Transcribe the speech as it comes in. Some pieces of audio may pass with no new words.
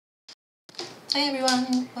Hey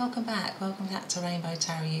everyone, welcome back to Rainbow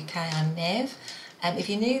Tarot UK. I'm Nev. If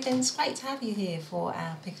you're new, then it's great to have you here for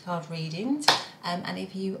our pick a card readings. And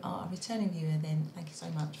if you are a returning viewer, then thank you so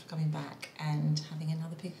much for coming back and having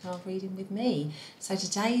another pick a card reading with me. So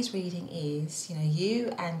today's reading is,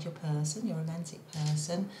 you and your person, your romantic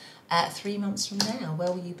person, 3 months from now.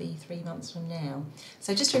 Where will you be 3 months from now?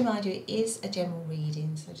 So just to remind you, it is a general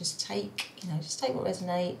reading. So just take what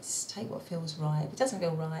resonates, take what feels right. If it doesn't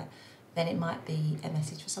feel right, then it might be a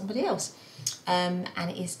message for somebody else. And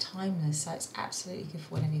it is timeless, so it's absolutely good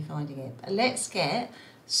for whenever you're finding it. But let's get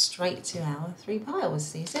straight to our 3 piles.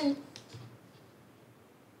 See you soon.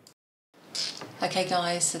 Okay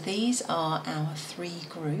guys, so these are our 3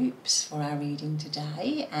 groups for our reading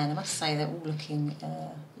today, and I must say they're all looking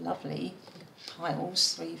lovely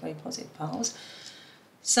piles, 3 very positive piles.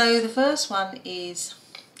 So the first one is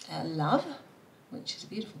Love, which is a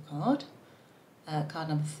beautiful card. Card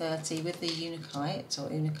number 30 with the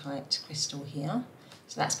Unakite crystal here.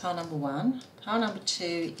 So that's pile number 1. Pile number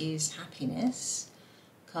 2 is Happiness,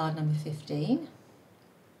 card number 15.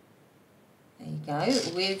 There you go,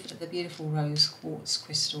 with the beautiful rose quartz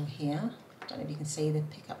crystal here. I don't know if you can see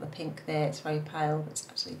pick up the pink there, it's very pale, but it's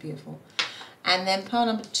absolutely beautiful. And then pile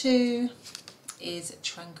number 2 is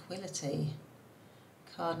Tranquility,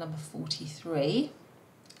 card number 43.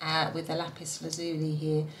 With the lapis lazuli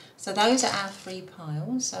here. So those are our 3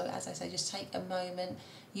 piles. So as I say, just take a moment,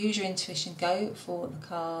 use your intuition, go for the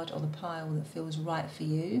card or the pile that feels right for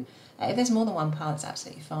you. If there's more than 1 pile, it's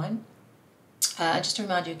absolutely fine. And just to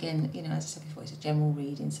remind you again, as I said before, it's a general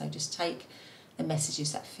reading, so just take the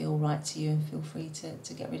messages that feel right to you and feel free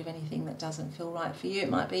to get rid of anything that doesn't feel right for you. It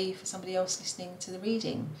might be for somebody else listening to the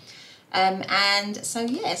reading. And so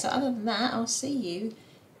yeah, so other than that, I'll see you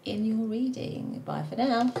in your reading. Bye for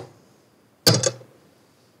now.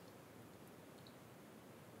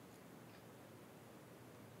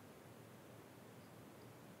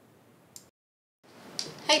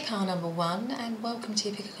 Hey pile number 1, and welcome to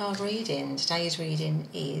your pick a card reading. Today's reading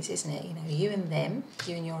is, isn't it, you and them,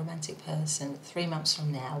 you and your romantic person, 3 months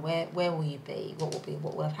from now. Where will you be?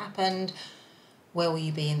 What will have happened? Where will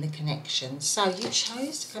you be in the connection? So you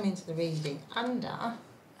chose to come into the reading under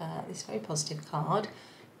this very positive card,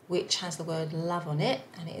 which has the word love on it,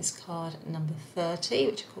 and it is card number 30,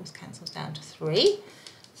 which of course cancels down to 3.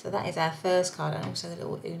 So that is our first card, and also the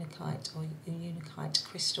little Unakite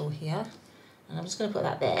crystal here. And I'm just going to put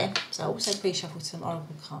that there. So I also pre-shuffled some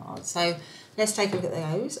oracle cards. So let's take a look at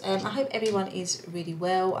those. I hope everyone is really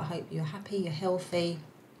well. I hope you're happy, you're healthy,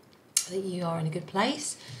 that you are in a good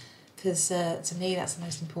place. Because to me, that's the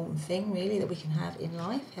most important thing, really, that we can have in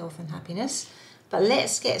life, health and happiness. But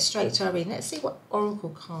let's get straight to our reading. Let's see what oracle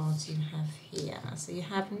cards you have here. So you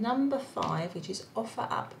have number 5, which is Offer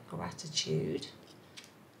Up Gratitude,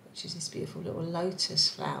 which is this beautiful little lotus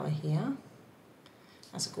flower here.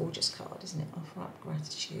 That's a gorgeous card, isn't it? Offer Up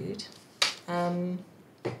Gratitude.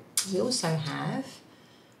 We also have,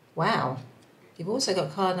 wow, you've also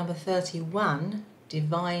got card number 31,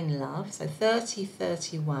 Divine Love. So 30,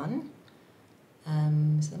 31.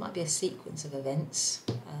 So there might be a sequence of events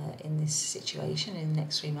in this situation in the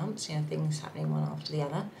next 3 months, things happening one after the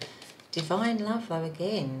other. Divine love though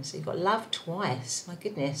again, so you've got love twice, my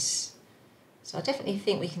goodness. So I definitely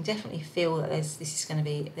think we can definitely feel that there's going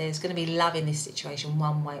to be love in this situation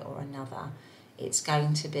one way or another. It's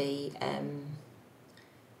going to be,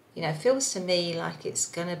 it feels to me like it's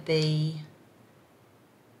going to be,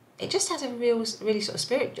 it just has a really sort of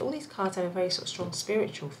spirit, all these cards have a very sort of strong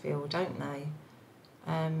spiritual feel, don't they?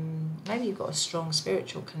 Maybe you've got a strong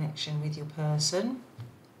spiritual connection with your person.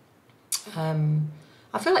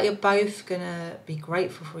 I feel like you're both going to be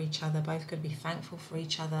grateful for each other, both going to be thankful for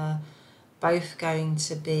each other, both going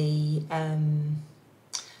to be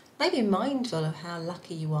maybe mindful of how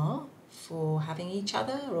lucky you are for having each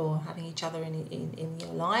other, or having each other in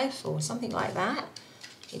your life, or something like that.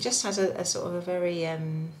 It just has a sort of a very...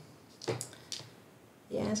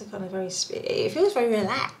 it's a kind of it feels very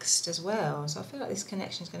relaxed as well. So I feel like this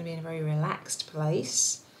connection is going to be in a very relaxed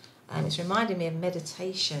place. It's reminding me of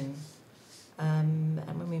meditation. And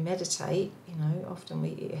when we meditate, often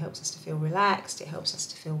it helps us to feel relaxed. It helps us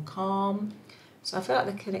to feel calm. So I feel like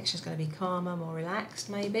the connection is going to be calmer, more relaxed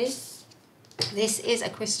maybe. This is a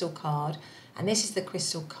crystal card, and this is the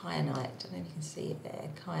crystal kyanite. I don't know if you can see it there,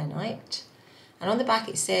 kyanite. And on the back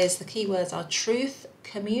it says the keywords are truth,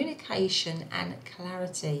 communication and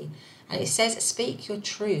clarity. And it says speak your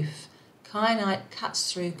truth. Kyanite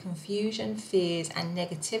cuts through confusion, fears and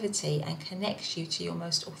negativity and connects you to your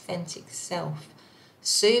most authentic self,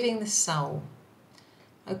 soothing the soul.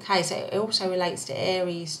 Okay, so it also relates to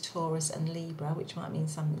Aries, Taurus and Libra, which might mean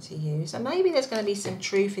something to you. So maybe there's going to be some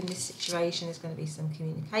truth in this situation. There's going to be some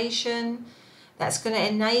communication that's going to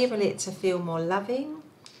enable it to feel more loving,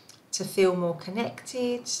 to feel more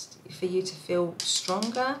connected, for you to feel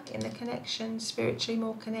stronger in the connection, spiritually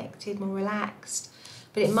more connected, more relaxed.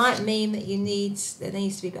 But it might mean that there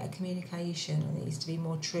needs to be better communication, or there needs to be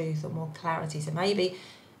more truth or more clarity. So maybe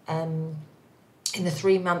in the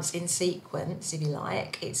 3 months in sequence, if you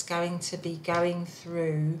like, it's going to be going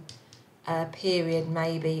through a period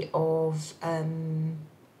maybe of,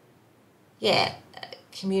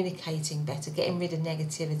 communicating better, getting rid of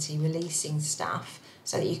negativity, releasing stuff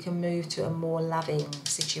so that you can move to a more loving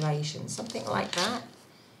situation, something like that.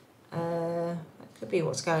 That could be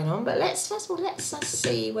what's going on, but let's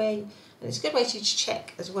see where, and it's a good way to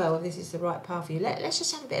check as well if this is the right path for you. Let's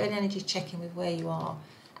just have a bit of an energy check-in with where you are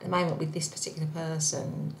at the moment with this particular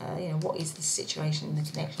person. What is the situation in the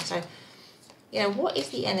connection? So, what is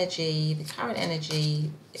the energy, the current energy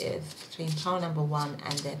between pile number 1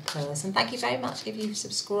 and their person? Thank you very much if you've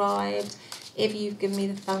subscribed, if you've given me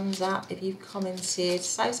the thumbs up, if you've commented.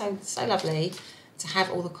 So lovely to have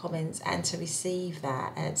all the comments and to receive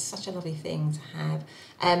that. It's such a lovely thing to have.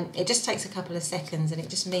 It just takes a couple of seconds and it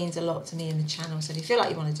just means a lot to me in the channel. So if you feel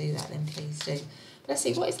like you want to do that, then please do. But let's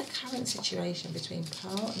see, what is the current situation between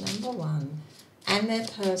pile number 1 and their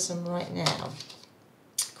person right now?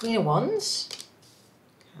 Queen of Wands.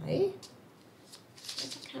 Okay.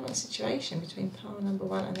 What's the current situation between pile number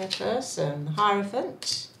 1 and their person? The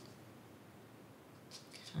Hierophant.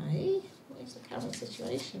 Okay. What is the current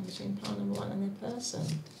situation between pile number 1 and their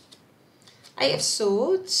person? 8 of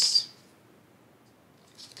Swords.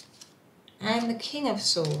 And the King of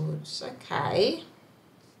Swords. Okay.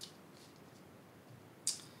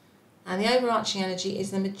 And the overarching energy is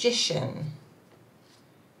the Magician.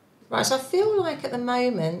 Right, so I feel like at the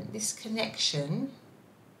moment, this connection,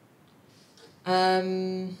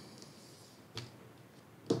 there's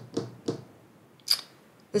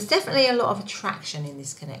definitely a lot of attraction in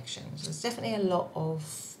this connection. So there's definitely a lot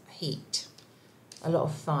of heat, a lot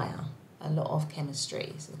of fire, a lot of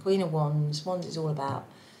chemistry. So the Queen of Wands, Wands is all about,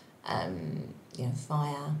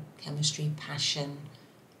 fire, chemistry, passion,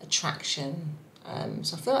 attraction.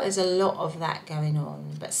 So I feel like there's a lot of that going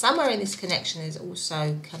on. But somewhere in this connection, there's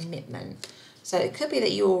also commitment. So it could be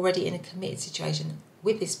that you're already in a committed situation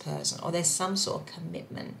with this person, or there's some sort of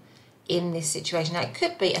commitment in this situation. Now, it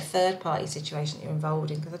could be a third-party situation that you're involved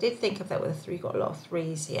in, because I did think of that with a 3, got a lot of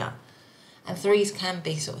 3s here. And 3s can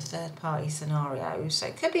be sort of third-party scenarios. So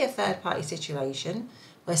it could be a third-party situation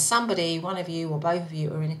where somebody, one of you or both of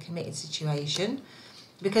you, are in a committed situation,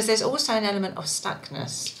 because there's also an element of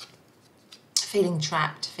stuckness, feeling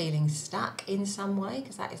trapped, feeling stuck in some way,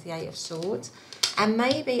 because that is the 8 of Swords. And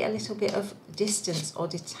maybe a little bit of distance or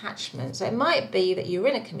detachment. So it might be that you're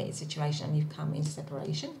in a committed situation and you've come into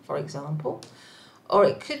separation, for example. Or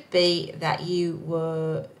it could be that you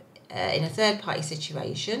were in a third-party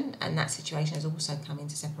situation and that situation has also come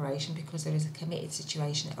into separation because there is a committed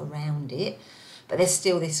situation around it. But there's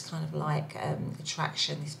still this kind of like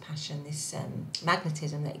attraction, this passion, this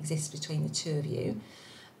magnetism that exists between the two of you.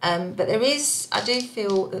 But there is, I do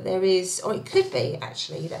feel that there is, or it could be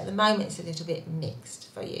actually, that at the moment it's a little bit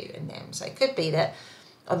mixed for you and them. So it could be that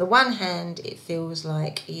on the one hand, it feels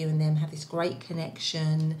like you and them have this great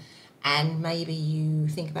connection, and maybe you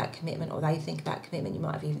think about commitment, or they think about commitment. You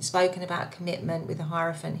might have even spoken about commitment with the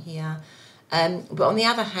Hierophant here. But on the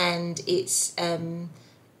other hand, it's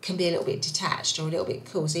can be a little bit detached or a little bit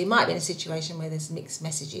cool. So you might be in a situation where there's mixed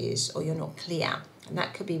messages or you're not clear. And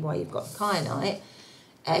that could be why you've got the Kyanite.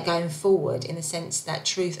 Going forward, in the sense that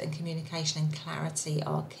truth and communication and clarity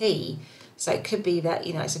are key. So it could be that,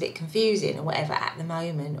 it's a bit confusing or whatever at the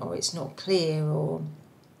moment, or it's not clear, or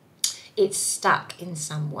it's stuck in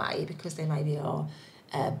some way because there maybe are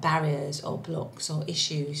barriers or blocks or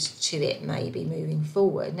issues to it maybe moving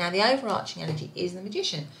forward. Now, the overarching energy is the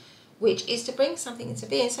Magician, which is to bring something into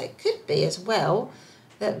being. So it could be as well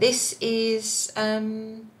that this is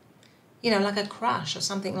like a crush or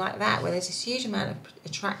something like that, where there's this huge amount of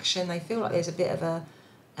attraction. They feel like there's a bit of a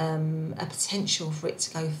potential for it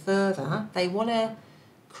to go further. They want to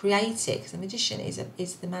create it, because the Magician is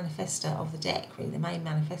the manifester of the deck, really, the main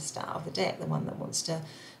manifester of the deck, the one that wants to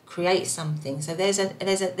create something. So there's and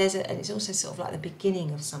it's also sort of like the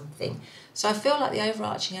beginning of something. So I feel like the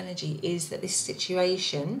overarching energy is that this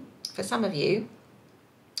situation, for some of you,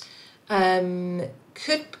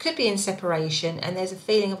 could be in separation, and there's a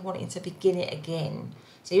feeling of wanting to begin it again.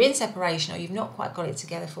 So you're in separation, or you've not quite got it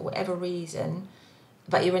together for whatever reason,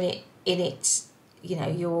 but you're in it.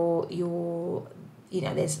 You're you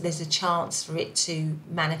know, there's a chance for it to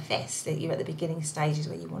manifest, that you're at the beginning stages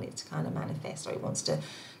where you want it to kind of manifest, or it wants to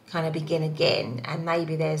kind of begin again, and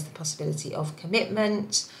maybe there's the possibility of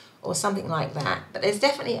commitment or something like that. But there's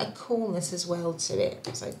definitely a coolness as well to it.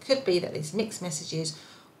 So it could be that there's mixed messages,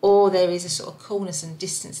 or there is a sort of coolness and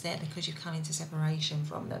distance there because you've come into separation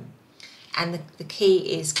from them. And the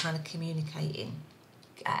key is kind of communicating,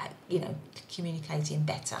 you know, communicating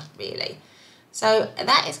better, really. So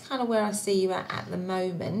that is kind of where I see you at the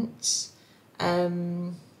moment.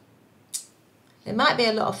 There might be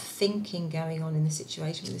a lot of thinking going on in the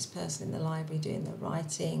situation with this person in the library doing the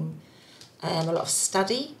writing. A lot of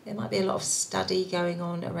study. There might be a lot of study going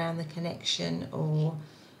on around the connection, or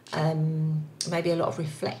maybe a lot of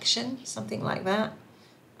reflection, something like that.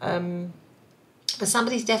 But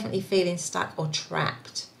somebody's definitely feeling stuck or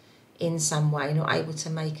trapped in some way, not able to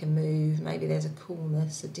make a move. Maybe there's a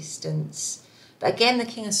coolness, a distance. But again, the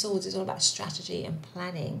King of Swords is all about strategy and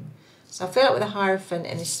planning. So I feel like with the Hierophant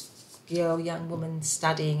and this girl, young woman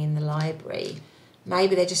studying in the library,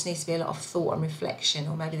 maybe there just needs to be a lot of thought and reflection,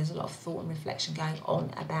 or maybe there's a lot of thought and reflection going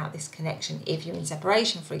on about this connection. If you're in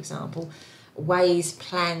separation, for example, ways,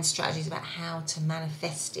 plans, strategies about how to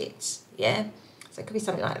manifest it, yeah? So it could be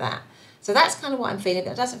something like that. So that's kind of what I'm feeling.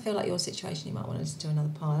 But it doesn't feel like your situation. You might want to listen to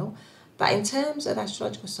another pile. But in terms of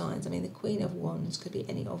astrological signs, I mean, the Queen of Wands could be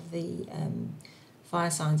any of the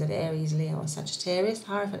fire signs of Aries, Leo, or Sagittarius.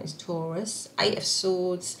 Hierophant is Taurus. Eight of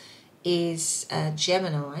Swords is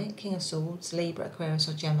Gemini. King of Swords, Libra, Aquarius,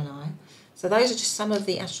 or Gemini. So those are just some of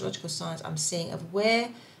the astrological signs I'm seeing of where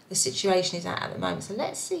the situation is at the moment. So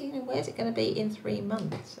let's see, you know, where's it going to be in 3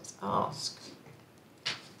 months? Let's ask.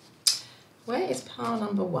 Where is pile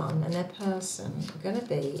number 1 and their person going to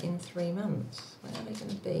be in 3 months? Where are they going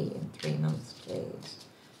to be in 3 months, please?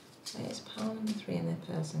 Where is pile number 3 and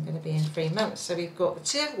their person going to be in 3 months? So we've got the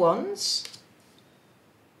Two of Wands.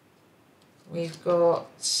 We've got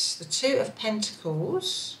the Two of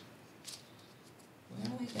Pentacles.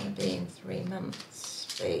 Where are they going to be in 3 months,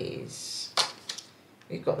 please?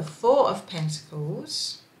 We've got the Four of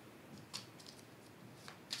Pentacles.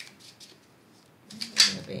 Where are they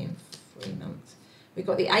going to be in 3 months? We've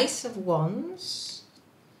got the Ace of Wands.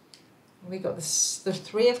 We've got the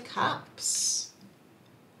Three of Cups.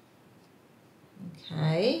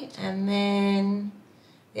 Okay, and then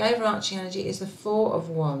the overarching energy is the Four of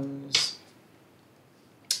Wands.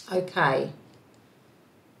 Okay,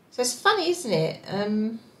 so it's funny, isn't it?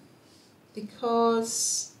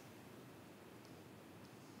 Because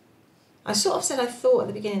I sort of said I thought at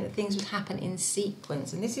the beginning that things would happen in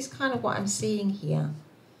sequence, and this is kind of what I'm seeing here.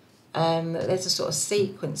 There's a sort of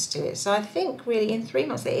sequence to it. So I think really in 3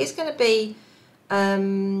 months there is going to be,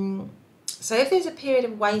 so if there's a period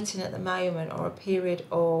of waiting at the moment, or a period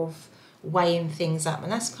of weighing things up,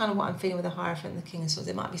 and that's kind of what I'm feeling with the Hierophant and the King of Swords.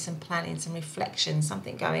 There might be some planning, some reflection,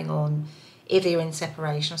 something going on, if you're in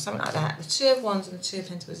separation or something like that. The Two of Wands and the Two of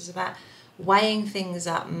Pentacles is about weighing things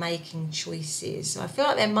up, making choices. So I feel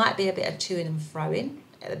like there might be a bit of to-ing and fro-ing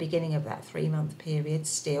at the beginning of that 3 month period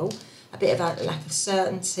still. A bit of a lack of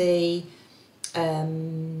certainty,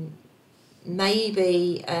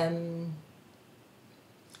 maybe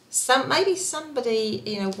somebody,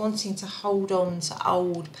 you know, wanting to hold on to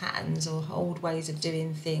old patterns or old ways of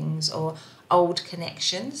doing things, or old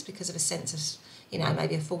connections because of a sense of, you know,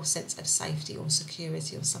 maybe a false sense of safety or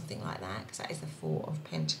security or something like that, because that is the Four of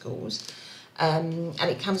Pentacles. And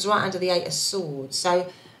it comes right under the Eight of Swords.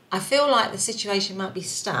 So I feel like the situation might be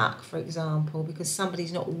stuck, for example, because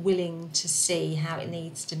somebody's not willing to see how it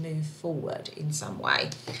needs to move forward in some way.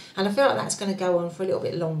 And I feel like that's going to go on for a little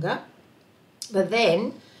bit longer. But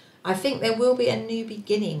then I think there will be a new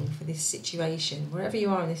beginning for this situation. Wherever you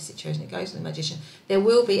are in this situation, it goes to the Magician. There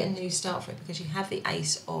will be a new start for it, because you have the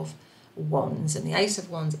Ace of Wands. And the Ace of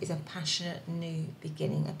Wands is a passionate new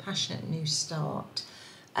beginning, a passionate new start.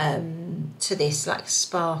 To this, like,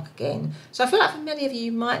 spark again. So I feel like for many of you,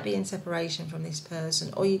 you might be in separation from this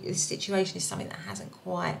person, or this situation is something that hasn't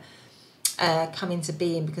quite come into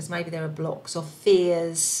being because maybe there are blocks or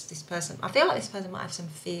fears. This person, I feel like this person might have some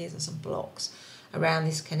fears or some blocks around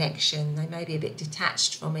this connection. They may be a bit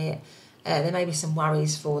detached from it. There may be some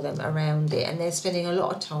worries for them around it, and they're spending a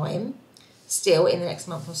lot of time still in the next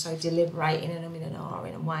month or so deliberating and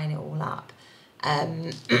and weighing it all up,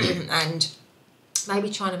 and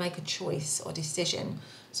maybe trying to make a choice or decision.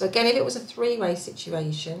 So again, if it was a three-way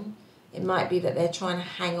situation, it might be that they're trying to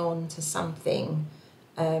hang on to something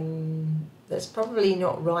that's probably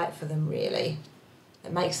not right for them, really,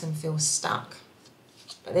 that makes them feel stuck.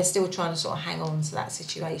 But they're still trying to sort of hang on to that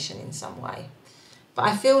situation in some way. But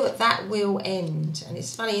I feel that that will end. And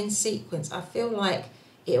it's funny, in sequence, I feel like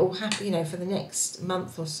it'll happen, you know, for the next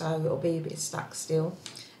month or so, it'll be a bit stuck still.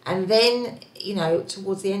 And then, you know,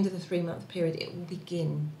 towards the end of the 3-month period, it will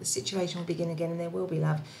begin. The situation will begin again, and there will be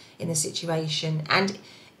love in the situation. And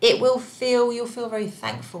it will feel, you'll feel very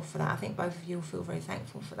thankful for that. I think both of you will feel very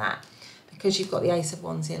thankful for that, because you've got the Ace of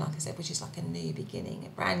Wands here, like I said, which is like a new beginning, a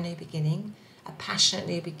brand new beginning, a passionate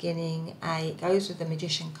new beginning. It goes with the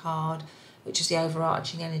Magician card, which is the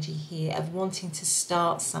overarching energy here of wanting to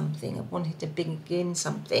start something, of wanting to begin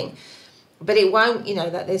something. But it won't, you know,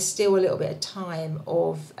 that there's still a little bit of time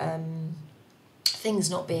of things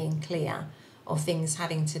not being clear, or things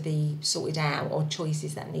having to be sorted out, or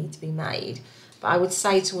choices that need to be made. But I would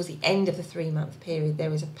say towards the end of the 3-month period,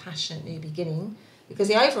 there is a passionate new beginning, because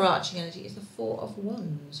the overarching energy is the Four of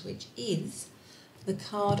Wands, which is the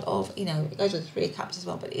card of, you know, it goes with the Three of Cups as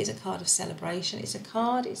well, but it is a card of celebration. It's a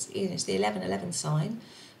card, it's, you know, it's the 11-11 sign,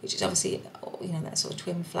 which is obviously, you know, that sort of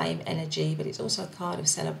twin flame energy, but it's also a card of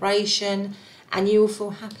celebration, and you will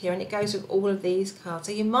feel happier. And it goes with all of these cards.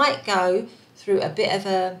 So you might go through a bit of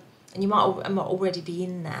a, and you might already be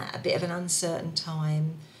in that, a bit of an uncertain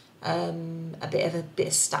time, a bit of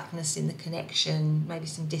stuckness in the connection, maybe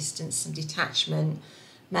some distance, some detachment.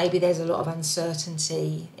 Maybe there's a lot of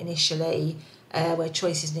uncertainty initially, where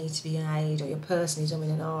choices need to be made, or your person is in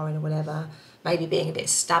and or whatever. Maybe being a bit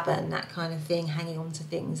stubborn, that kind of thing, hanging on to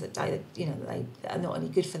things that they are not any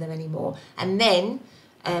good for them anymore. And then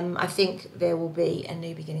I think there will be a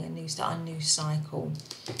new beginning, a new start, a new cycle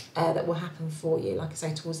that will happen for you, like I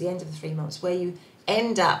say, towards the end of the 3 months, where you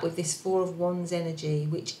end up with this Four of Wands energy,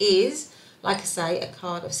 which is, like I say, a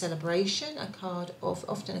card of celebration, a card of,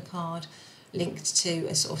 often a card linked to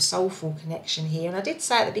a sort of soulful connection here. And I did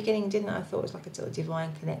say at the beginning, didn't I? I thought it was like a sort of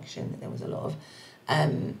divine connection, that there was a lot of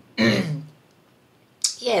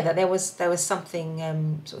yeah, that there was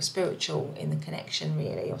something sort of spiritual in the connection,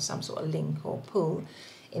 really, or some sort of link or pull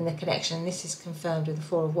in the connection. And this is confirmed with the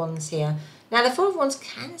Four of Wands here. Now, the Four of Wands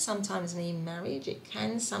can sometimes mean marriage. It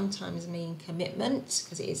can sometimes mean commitment,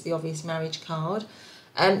 because it is the obvious marriage card.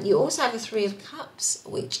 You also have the Three of Cups,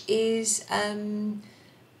 which is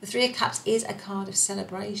the Three of Cups is a card of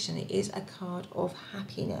celebration. It is a card of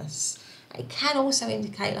happiness. It can also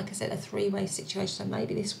indicate, like I said, a 3-way situation. So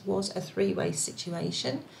maybe this was a 3-way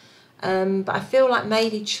situation. But I feel like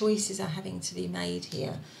maybe choices are having to be made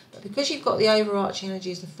here. But because you've got the overarching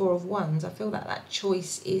energy as the Four of Wands, I feel that that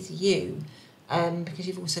choice is you. Because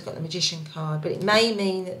you've also got the Magician card. But it may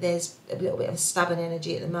mean that there's a little bit of a stubborn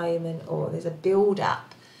energy at the moment, or there's a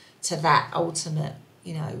build-up to that ultimate,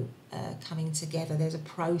 you know, coming together. There's a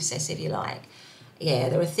process, if you like. Yeah,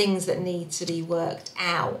 there are things that need to be worked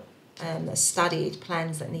out, studied,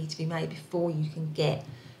 plans that need to be made before you can get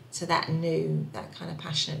to that kind of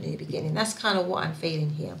passionate new beginning. That's kind of what I'm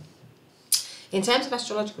feeling here. In terms of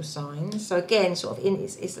astrological signs, so again, sort of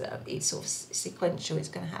it's sort of sequential. There's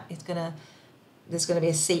going to be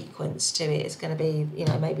a sequence to it. It's going to be, you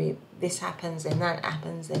know, maybe this happens, then that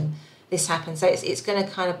happens, then this happens. So it's going to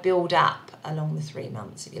kind of build up along the 3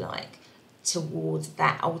 months, if you like, towards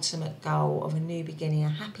that ultimate goal of a new beginning, a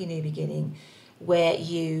happy new beginning, where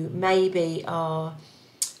you maybe are,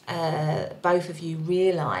 both of you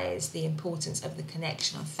realise the importance of the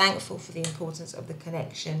connection, are thankful for the importance of the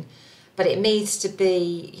connection, but it needs to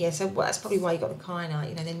be, yeah, so that's probably why you got the Kyanite,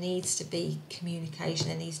 you know, there needs to be communication,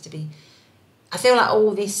 there needs to be, I feel like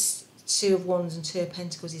all this Two of Wands and Two of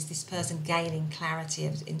Pentacles is this person gaining clarity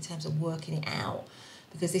in terms of working it out,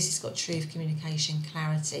 because this has got truth, communication,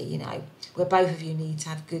 clarity, you know, where both of you need to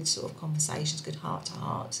have good sort of conversations, good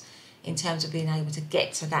heart-to-hearts, in terms of being able to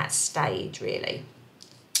get to that stage, really.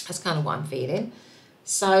 That's kind of what I'm feeling.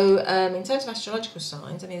 So in terms of astrological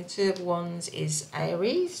signs, I mean, the Two of Wands is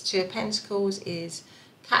Aries, Two of Pentacles is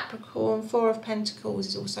Capricorn, Four of Pentacles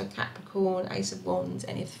is also Capricorn, Ace of Wands,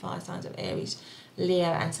 any of the 5 signs of Aries, Leo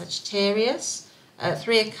and Sagittarius.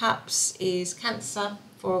 Three of Cups is Cancer,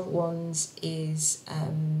 Four of Wands is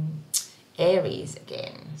Aries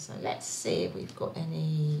again. So let's see if we've got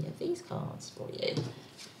any of these cards for you.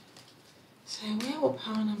 So where will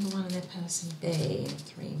pile number 1 and their person be in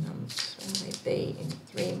 3 months? Where will they be in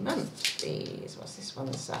 3 months, please? What's this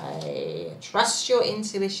one say? Trust your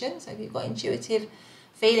intuition. So if you've got intuitive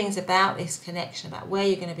feelings about this connection, about where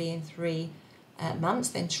you're going to be in 3 months,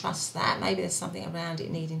 then trust that. Maybe there's something around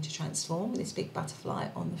it needing to transform, with this big butterfly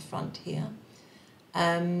on the front here.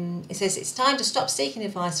 It says it's time to stop seeking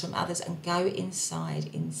advice from others and go inside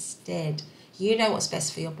instead. You know what's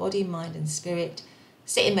best for your body, mind and spirit.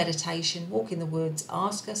 Sit in meditation, walk in the woods,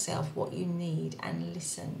 ask yourself what you need and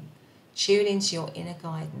listen. Tune into your inner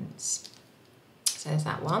guidance. So there's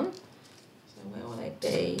that one. So where will they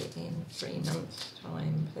be in 3 months'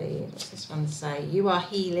 time, please? What's this one say? You are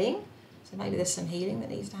healing. So maybe there's some healing that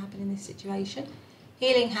needs to happen in this situation.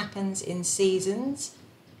 Healing happens in seasons.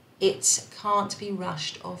 It can't be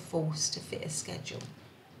rushed or forced to fit a schedule.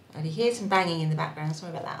 And you hear some banging in the background.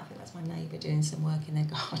 Sorry about that. I think that's my neighbour doing some work in their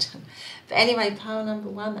garden. But anyway, pile number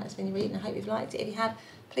 1, that's been your reading. I hope you've liked it. If you have,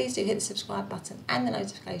 please do hit the subscribe button and the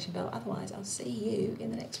notification bell. Otherwise, I'll see you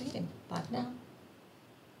in the next reading. Bye for now.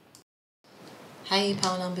 Hey,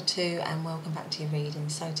 pile number 2, and welcome back to your reading.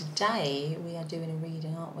 So today we are doing a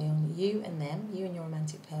reading, aren't we, on you and them, you and your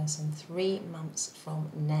romantic person, 3 months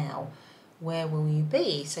from now. Where will you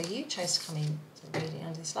be? So you chose to come in to the reading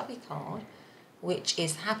under this lovely card, which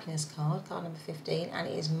is the happiness card, card number 15, and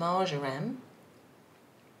it is marjoram,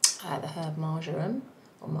 the herb marjoram,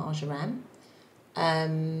 or marjoram.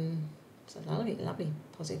 So lovely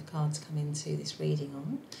positive card to come into this reading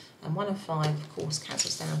on. And 1 of 5, of course,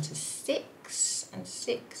 cancels down to 6. And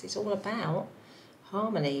 6 is all about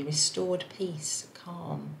harmony, restored peace,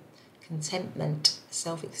 calm, contentment,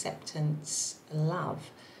 self-acceptance,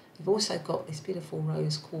 love. We've also got this beautiful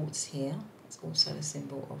rose quartz here. It's also a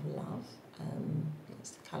symbol of love.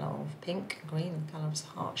 It's the colour of pink and green, and the colour of the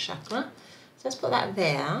heart chakra. So let's put that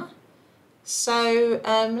there. So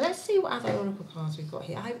let's see what other oracle cards we've got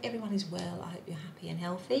here. I hope everyone is well. I hope you're happy and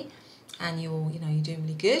healthy, and you're doing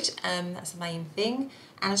really good. That's the main thing.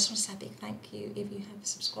 And I just want to say a big thank you if you have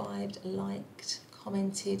subscribed, liked,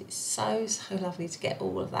 commented. It's so lovely to get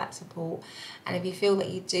all of that support. And if you feel that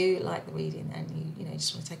you do like the reading and you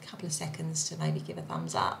just want to take a couple of seconds to maybe give a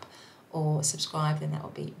thumbs up or subscribe, then that will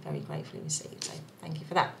be very gratefully received. So thank you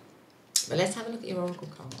for that. But let's have a look at your oracle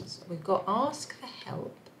cards. We've got Ask for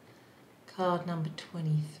Help, card number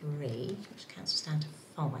 23, which cancels down to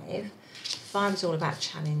 5. 5 is all about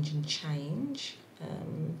challenge and change.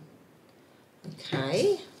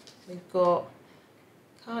 Okay, we've got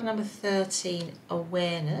card number 13,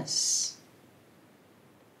 Awareness.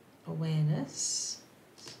 Awareness.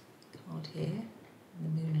 Card here, in the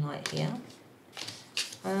moonlight here.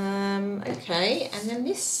 Okay, and then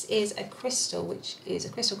this is a crystal, which is a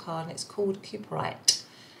crystal card, and it's called Cuprite.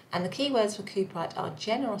 And the keywords for Cuprite are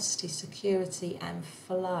generosity, security, and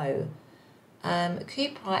flow.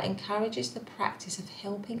 Cuprite encourages the practice of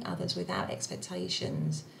helping others without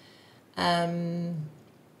expectations.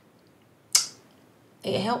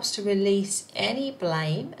 It helps to release any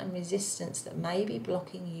blame and resistance that may be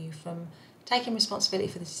blocking you from taking responsibility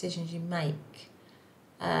for the decisions you make.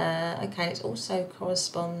 Okay, it also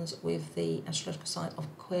corresponds with the astrological sign of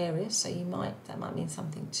Aquarius, so that might mean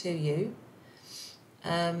something to you.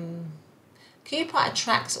 Cuprite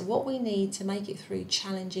attracts what we need to make it through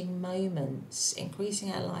challenging moments,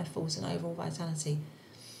 increasing our life force and overall vitality.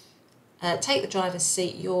 Take the driver's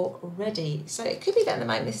seat, you're ready. So it could be that at the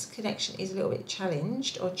moment this connection is a little bit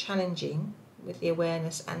challenged or challenging with the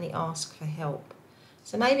awareness and the ask for help.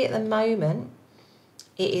 So maybe at the moment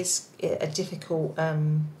it is a difficult,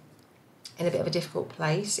 in a bit of a difficult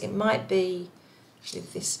place. It might be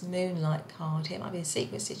with this moonlight card here, it might be a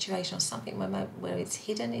secret situation or something where it's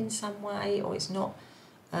hidden in some way, or it's not,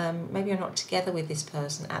 maybe you're not together with this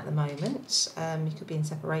person at the moment. You could be in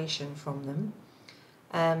separation from them.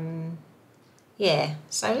 Yeah,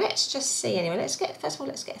 so let's just see anyway. First of all,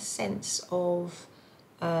 let's get a sense of,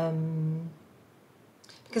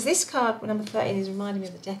 because this card, number 13, is reminding me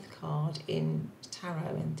of the Death card in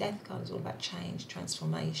Tarot, and Death card is all about change,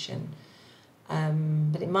 transformation.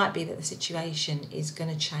 But it might be that the situation is going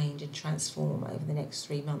to change and transform over the next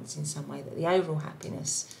 3 months in some way, that the overall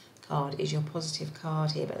happiness card is your positive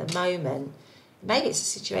card here. But at the moment, maybe it's a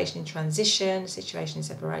situation in transition, a situation in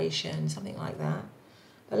separation, something like that.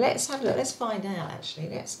 But let's have a look. Let's find out, actually.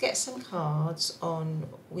 Let's get some cards on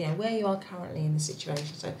where you are currently in the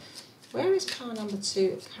situation. So where is card number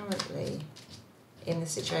 2 currently in the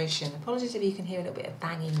situation? Apologies if you can hear a little bit of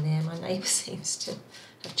banging there. My neighbour seems to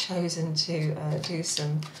have chosen to do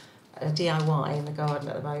some DIY in the garden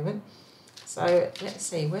at the moment. So let's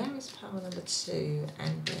see, where is pile number 2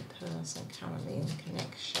 and their person currently in the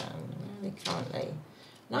connection? Where are they currently?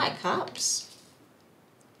 Knight of Cups.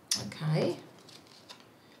 Okay.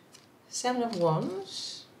 7 of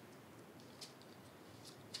Wands.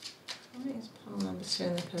 Where is pile number 2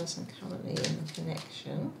 and the person currently in the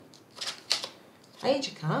connection? Page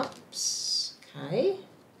of Cups. Okay.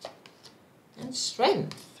 And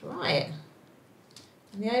Strength, right.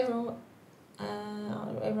 And the overall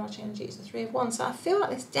overarching energy is the 3 of Wands. So I feel like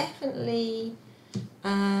there's definitely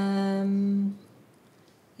a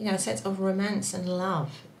sense of romance and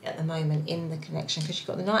love at the moment in the connection, because you've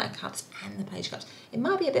got the Knight of Cups and the Page of Cups. It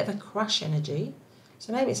might be a bit of a crush energy.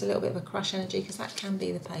 So maybe it's a little bit of a crush energy, because that can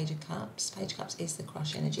be the Page of Cups. Page of Cups is the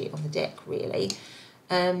crush energy of the deck, really,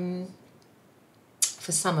 for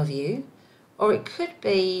some of you. Or it could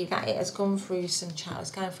be that it has gone through it's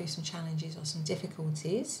going through some challenges or some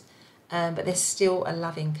difficulties, but there's still a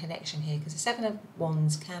loving connection here, because the Seven of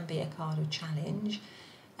Wands can be a card of challenge,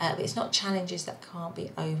 but it's not challenges that can't be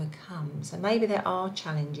overcome. So maybe there are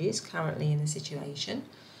challenges currently in the situation,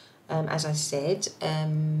 as I said,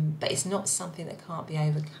 but it's not something that can't be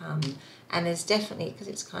overcome. And there's definitely, because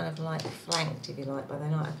it's kind of like flanked, if you like, by the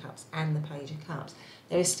Knight of Cups and the Page of Cups,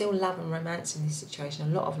 there is still love and romance in this situation,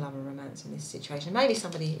 a lot of love and romance in this situation. Maybe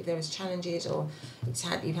somebody, if there is challenges or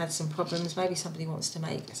you've had some problems, maybe somebody wants to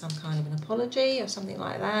make some kind of an apology or something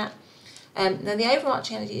like that. Now the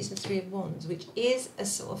overarching energy is the Three of Wands, which is a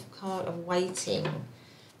sort of card of waiting.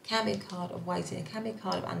 Can be a card of waiting, it can be a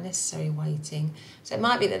card of unnecessary waiting. So it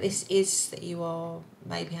might be that this is that you are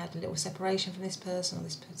maybe had a little separation from this person, or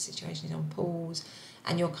this situation is on pause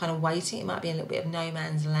and you're kind of waiting. It might be a little bit of no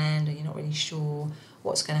man's land, or you're not really sure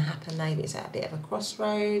what's going to happen. Maybe it's at a bit of a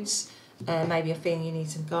crossroads. Maybe you're feeling you need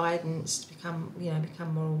some guidance to become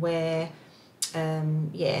more aware.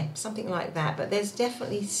 Yeah, something like that. But there's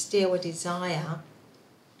definitely still a desire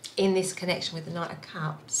in this connection with the Knight of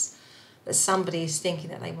Cups that somebody is thinking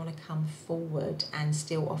that they want to come forward and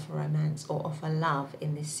still offer romance or offer love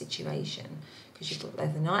in this situation, because you've got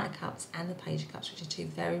both the Knight of Cups and the Page of Cups, which are two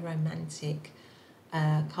very romantic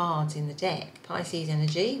cards in the deck. Pisces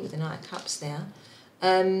energy with the Knight of Cups there,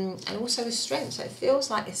 and also the Strength. So it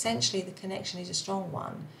feels like essentially the connection is a strong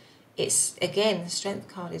one. It's, again, the Strength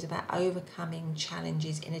card is about overcoming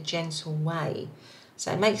challenges in a gentle way.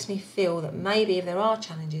 So it makes me feel that maybe if there are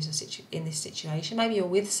challenges in this situation, maybe you're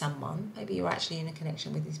with someone, maybe you're actually in a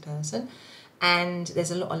connection with this person, and there's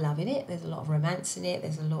a lot of love in it, there's a lot of romance in it,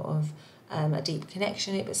 there's a lot of a deep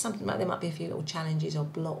connection in it, but there might be a few little challenges or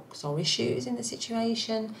blocks or issues in the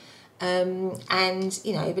situation. And,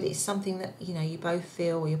 but it's something that, you both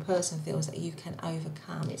feel, or your person feels that you can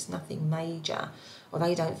overcome. It's nothing major, or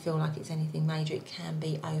they don't feel like it's anything major. It can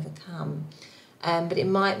be overcome. But it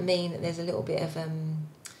might mean that there's a little bit of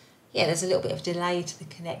delay to the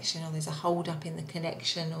connection, or there's a hold up in the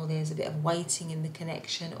connection, or there's a bit of waiting in the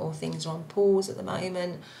connection, or things are on pause at the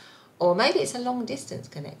moment, or maybe it's a long distance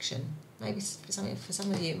connection. Maybe for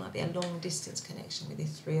some of you it might be a long distance connection with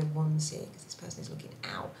this Three of Wands here, because this person is looking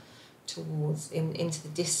out towards into the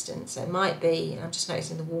distance. So it might be, and I'm just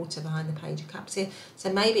noticing the water behind the Page of Cups here,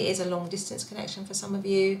 so maybe it is a long distance connection for some of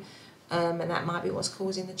you, and that might be what's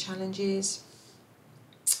causing the challenges.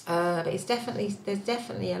 But there's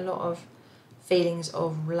definitely a lot of feelings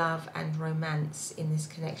of love and romance in this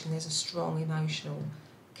connection. There's a strong emotional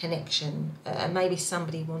connection, and maybe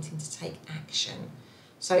somebody wanting to take action.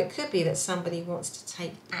 So it could be that somebody wants to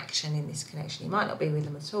take action in this connection. You might not be with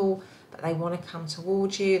them at all, but they want to come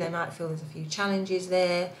towards you. They might feel there's a few challenges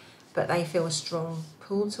there, but they feel a strong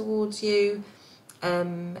pull towards you.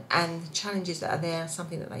 And the challenges that are there are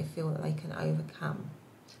something that they feel that they can overcome.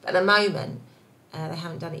 But at the moment, they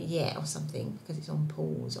haven't done it yet or something, because it's on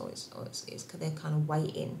pause, or it's they're kind of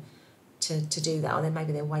waiting to do that, or then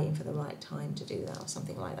maybe they're waiting for the right time to do that, or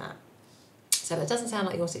something like that. So that doesn't sound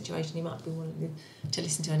like your situation. You might be wanting to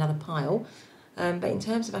listen to another pile. But in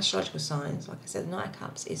terms of astrological signs, like I said, the Knight of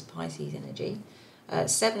Cups is Pisces energy.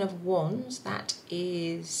 Seven of Wands, that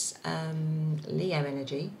is Leo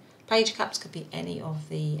energy. Page of Cups could be any of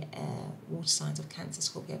the water signs of Cancer,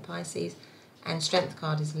 Scorpio, Pisces. And Strength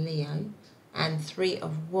card is Leo. And Three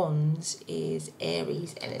of Wands is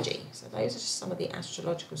Aries energy. So those are just some of the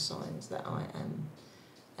astrological signs that I am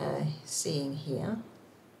seeing here.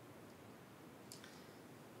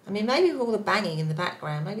 I mean, maybe with all the banging in the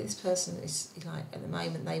background, maybe this person is like, at the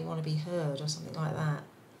moment, they want to be heard or something like that.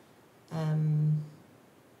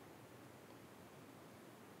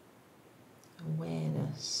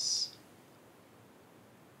 Awareness.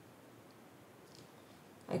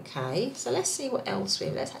 Okay, so let's see what else we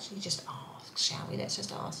have. Let's actually just ask, shall we? Let's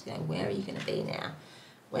just ask, where are you going to be now?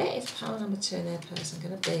 Where is pile number 2 and their person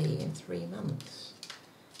going to be in 3 months?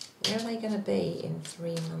 Where are they going to be in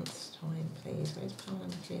 3 months' time, please? Where's pile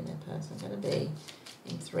number 3 and their person going to be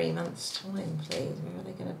in 3 months' time, please? Where are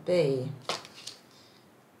they going to be?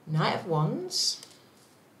 Knight of Wands,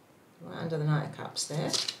 right under the Knight of Cups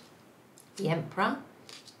there. The Emperor.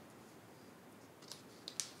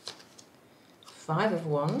 5 of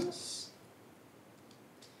Wands.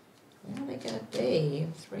 Where are they going to be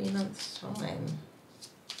in 3 months' time?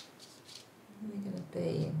 Where are they going to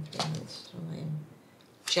be in 3 months' time?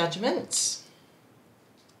 Judgment.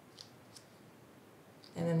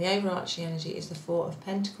 And then the overarching energy is the Four of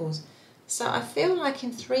Pentacles. So I feel like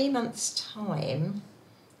in 3 months' time,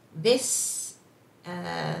 this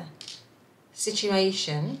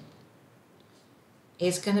situation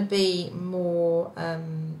is going to be more,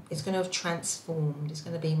 it's going to have transformed, it's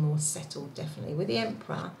going to be more settled, definitely, with the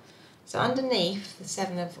Emperor. So underneath the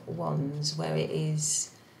Seven of Wands, where it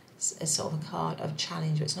is a sort of a card of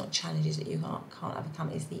challenge, but it's not challenges that you can't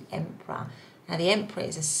overcome, is the Emperor. Now the Emperor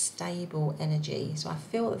is a stable energy, so I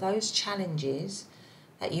feel that those challenges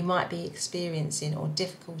that you might be experiencing, or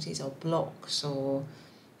difficulties or blocks or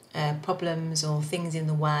problems or things in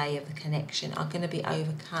the way of the connection, are going to be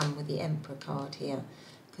overcome with the Emperor card here.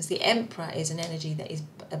 Because the Emperor is an energy that is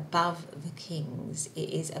above the Kings. It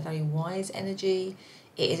is a very wise energy.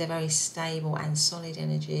 It is a very stable and solid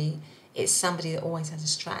energy. It's somebody that always has a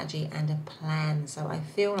strategy and a plan. So I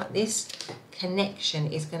feel like this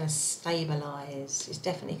connection is going to stabilise. It's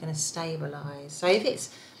definitely going to stabilise. So if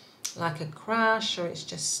it's like a crush, or it's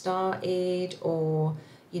just started, or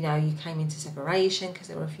you know, you came into separation because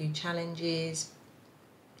there were a few challenges,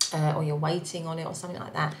 or you're waiting on it or something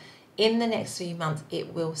like that, in the next 3 months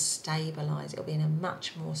it will stabilise. It'll be in a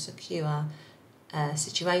much more secure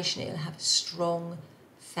situation. It'll have a strong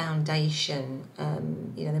foundation.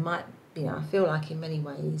 You know, there might, you know, I feel like in many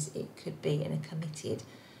ways it could be in a committed,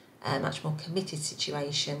 much more committed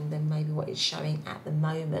situation than maybe what it's showing at the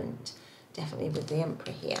moment, definitely with the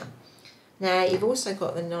Emperor here. Now, you've also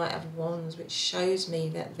got the Knight of Wands, which shows me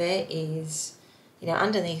that there is, you know,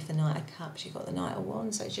 underneath the Knight of Cups, you've got the Knight of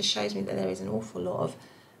Wands. So it just shows me that there is an awful lot of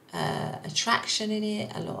attraction in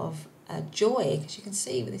it, a lot of joy, because you can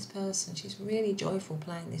see with this person, she's really joyful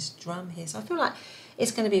playing this drum here. So I feel like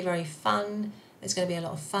it's going to be very fun. There's going to be a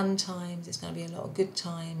lot of fun times. There's going to be a lot of good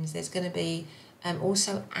times. There's going to be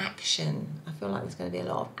also action. I feel like there's going to be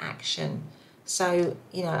a lot of action. So,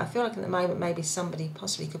 you know, I feel like at the moment maybe somebody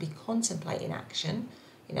possibly could be contemplating action,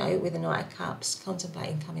 you know, with the Knight of Cups,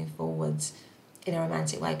 contemplating coming forwards in a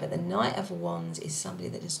romantic way. But the Knight of Wands is somebody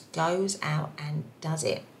that just goes out and does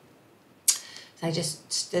it. They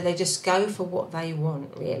just go for what they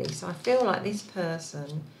want, really. So I feel like this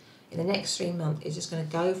person in the next 3 months is just going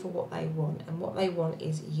to go for what they want, and what they want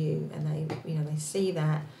is you. And they, you know, they see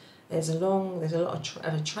that there's a lot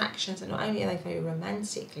of attractions, and not only are they very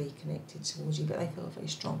romantically connected towards you, but they feel a very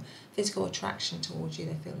strong physical attraction towards you.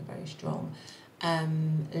 They feel a very strong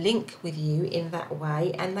link with you in that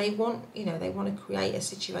way, and they want, you know, they want to create a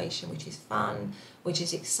situation which is fun, which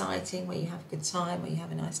is exciting, where you have a good time, where you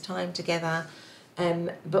have a nice time together.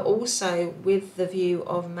 But also with the view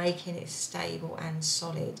of making it stable and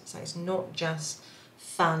solid. So it's not just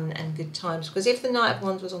fun and good times. Because if the Knight of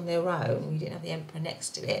Wands was on their own and you didn't have the Emperor next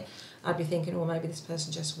to it, I'd be thinking, well, maybe this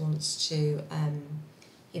person just wants to,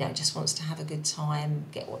 you know, just wants to have a good time,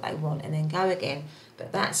 get what they want, and then go again.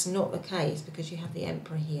 But that's not the case, because you have the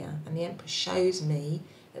Emperor here. And the Emperor shows me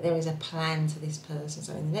that there is a plan to this person.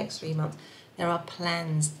 So in the next 3 months, there are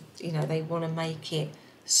plans. You know, they want to make it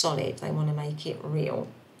solid, they want to make it real,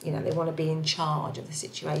 you know, they want to be in charge of the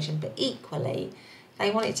situation, but equally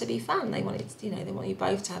they want it to be fun. They want it, you know, they want you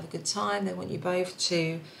both to have a good time. They want you both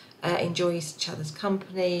to enjoy each other's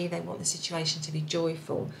company. They want the situation to be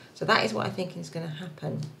joyful. So that is what I think is going to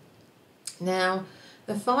happen. Now,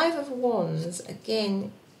 the Five of Wands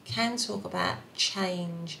again can talk about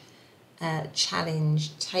change,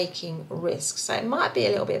 challenge, taking risks. So it might be a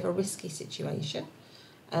little bit of a risky situation.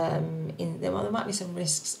 There might be some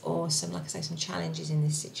risks or some, like I say, some challenges in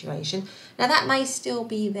this situation. Now that may still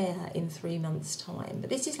be there in 3 months' time, but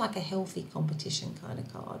this is like a healthy competition kind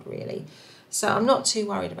of card, really. So I'm not too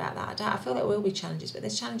worried about that. I feel there will be challenges, but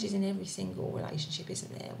there's challenges in every single relationship,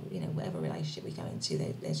 isn't there? You know, whatever relationship we go into,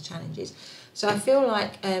 there's challenges. So I feel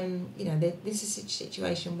like, you know, this is a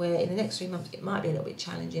situation where in the next 3 months it might be a little bit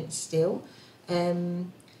challenging still.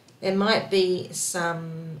 There might be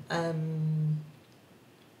some...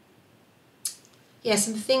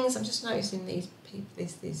 some things. I'm just noticing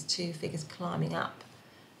these two figures climbing up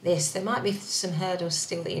this. There might be some hurdles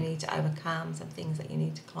still that you need to overcome, some things that you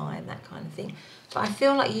need to climb, that kind of thing. But I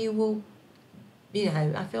feel like you will, you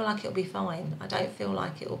know, I feel like it'll be fine. I don't feel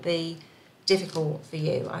like it'll be difficult for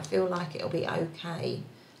you. I feel like it'll be okay.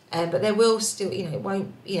 But there will still, you know, it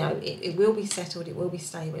won't, you know, it will be settled, it will be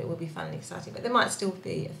stable, it will be fun and exciting. But there might still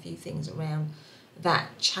be a few things around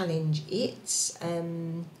that challenge it.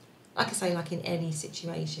 Like I say, like in any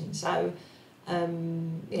situation. So,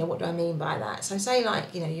 you know, what do I mean by that? So say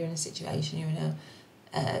like, you know, you're in a situation, you're in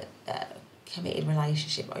a committed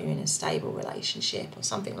relationship, or you're in a stable relationship or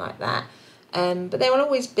something like that. But there will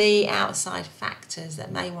always be outside factors that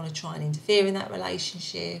may want to try and interfere in that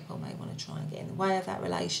relationship, or may want to try and get in the way of that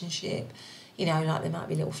relationship. You know, like there might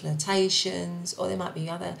be little flirtations, or there might be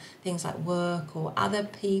other things like work or other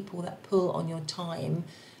people that pull on your time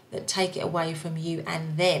that take it away from you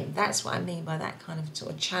and them. That's what I mean by that kind of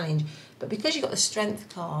sort of challenge. But because you've got the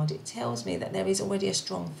Strength card, it tells me that there is already a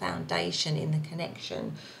strong foundation in the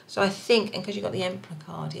connection. So I think, and because you've got the Emperor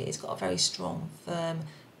card here, it's got a very strong, firm,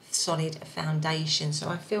 solid foundation. So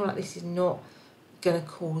I feel like this is not going to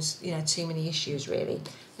cause, you know, too many issues really.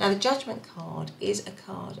 Now the Judgment card is a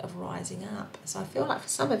card of rising up. So I feel like for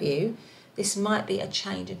some of you, this might be a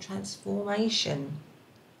change and transformation.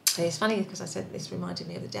 And it's funny because I said this reminded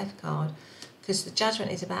me of the Death card, because the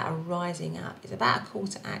Judgment is about a rising up. It's about a call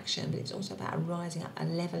to action, but it's also about a rising up, a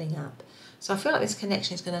levelling up. So I feel like this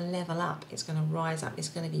connection is going to level up. It's going to rise up. It's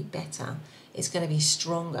going to be better. It's going to be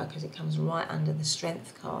stronger because it comes right under the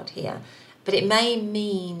Strength card here. But it may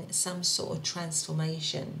mean some sort of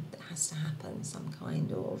transformation that has to happen, some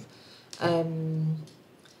kind of...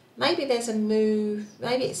 maybe there's a move,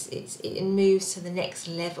 maybe it moves to the next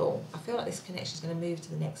level. I feel like this connection is going to move to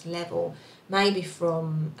the next level, maybe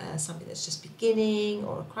from something that's just beginning,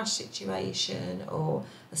 or a crush situation, or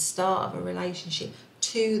the start of a relationship,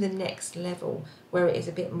 to the next level where it is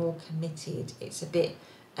a bit more committed. It's a bit,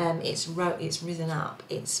 it's risen up,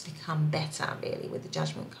 it's become better really with the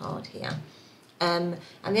Judgment card here. And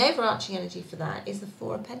the overarching energy for that is the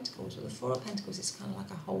Four of Pentacles. Well, the Four of Pentacles is kind of like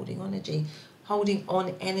a holding on energy.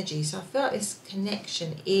 So I feel like this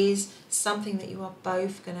connection is something that you are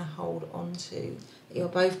both going to hold on to, that you're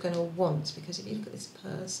both going to want. Because if you look at this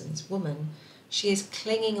person, this woman, she is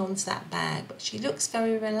clinging onto that bag, but she looks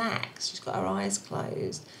very relaxed. She's got her eyes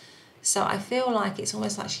closed. So I feel like it's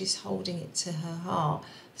almost like she's holding it to her heart.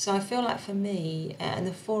 So I feel like for me, and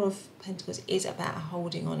the Four of Pentacles is about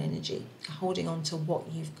holding on energy, holding on to what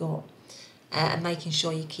you've got, and making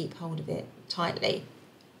sure you keep hold of it tightly.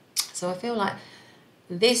 So I feel like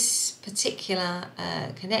this particular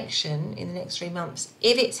connection in the next 3 months,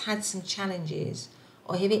 if it's had some challenges,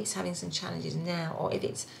 or if it's having some challenges now, or if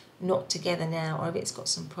it's not together now, or if it's got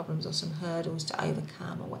some problems or some hurdles to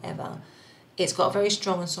overcome or whatever, it's got a very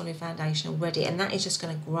strong and solid foundation already, and that is just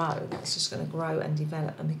going to grow. It's just going to grow and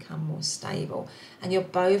develop and become more stable. And you're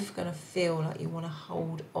both going to feel like you want to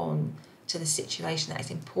hold on to the situation that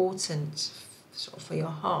is important sort of for your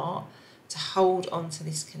heart, to hold on to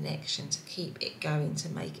this connection, to keep it going, to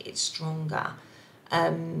make it stronger.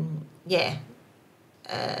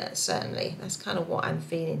 Certainly. That's kind of what I'm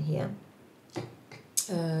feeling here.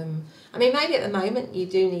 I mean, maybe at the moment you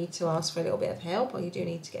do need to ask for a little bit of help, or you do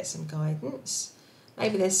need to get some guidance.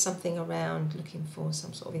 Maybe there's something around looking for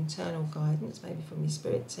some sort of internal guidance, maybe from your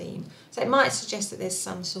spirit team. So it might suggest that there's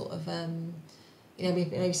some sort of,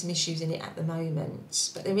 maybe some issues in it at the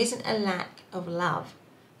moment. But there isn't a lack of love.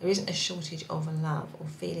 There isn't a shortage of love, or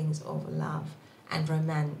feelings of love and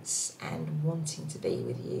romance and wanting to be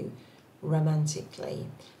with you romantically.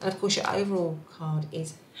 And of course your overall card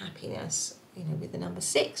is happiness, with the number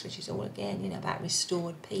 6, which is all again, about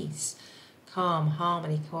restored peace, calm,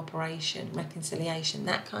 harmony, cooperation, reconciliation,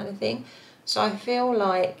 that kind of thing. So I feel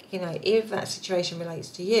like, if that situation relates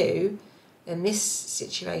to you, then this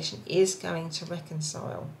situation is going to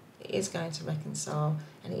reconcile. It is going to reconcile,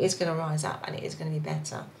 and it is going to rise up, and it is going to be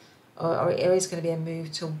better. Or it is going to be a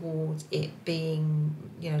move towards it being,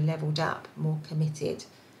 leveled up, more committed,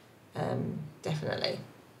 definitely.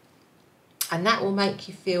 And that will make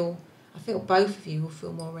you feel, I feel both of you will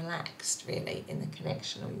feel more relaxed, really, in the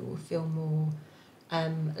connection, or you will feel more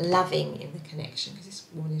loving in the connection, because this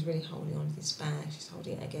woman is really holding on to this bag. She's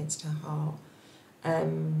holding it against her heart.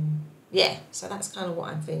 So that's kind of what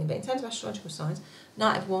I'm feeling. But in terms of astrological signs,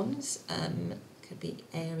 Knight of Wands could be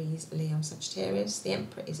Aries, Leo, Sagittarius. The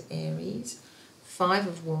Emperor is Aries. 5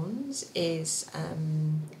 of Wands is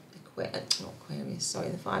not Aquarius, sorry.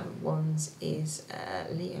 The 5 of Wands is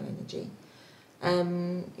Leo energy.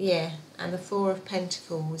 And the 4 of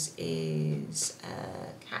Pentacles is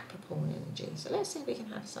Capricorn energy. So let's see if we can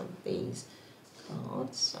have some of these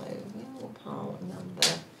cards. So where will pile number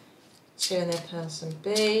 2 and their person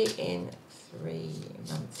be in 3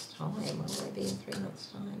 months' time? Where will they be in 3 months'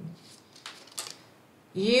 time?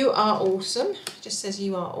 You are awesome. It just says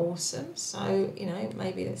you are awesome. So,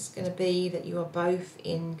 maybe it's going to be that you are both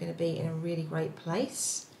going to be in a really great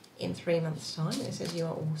place in 3 months' time. It says you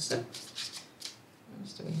are awesome. What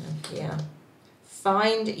else do we have here?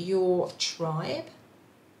 Find your tribe.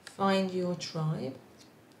 Find your tribe.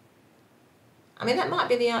 I mean, that might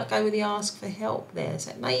be go with the ask for help there. So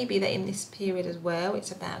it may be that in this period as well,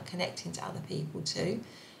 it's about connecting to other people too.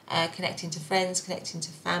 Connecting to friends, connecting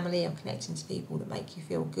to family, or connecting to people that make you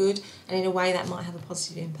feel good. And in a way that might have a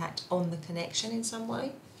positive impact on the connection in some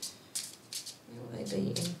way. Where will they be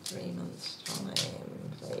in 3 months' time,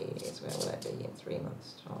 please? Where will they be in 3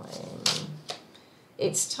 months' time?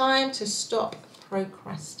 It's time to stop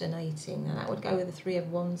procrastinating. Now that would go with the Three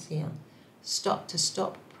of Wands here. Stop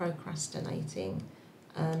procrastinating.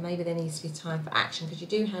 Maybe there needs to be time for action, because you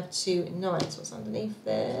do have 2 knights. What's underneath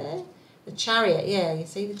there? The Chariot. Yeah, you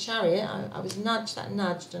see the Chariot. I was nudged, and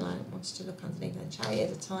I wanted to look underneath. The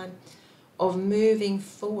Chariot is a time of moving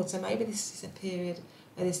forward. So maybe this is a period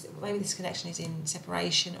where maybe this connection is in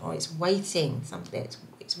separation, or it's waiting. Something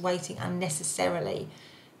it's waiting unnecessarily.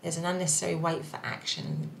 There's an unnecessary wait for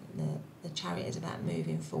action. The Chariot is about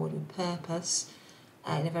moving forward with purpose,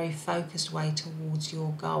 in a very focused way towards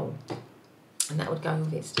your goal. And that would go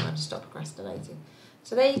with it's time to stop procrastinating.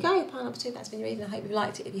 So there you go, pile number 2. That's been your reading. I hope you've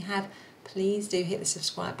liked it. If you have, please do hit the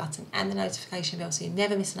subscribe button and the notification bell so you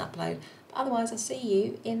never miss an upload. But otherwise, I'll see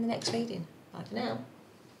you in the next reading. Bye for now.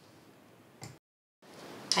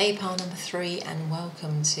 Hey, pile number 3, and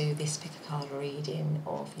welcome to this pick a card reading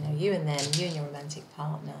of you and them, you and your romantic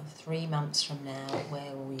partner. 3 months from now,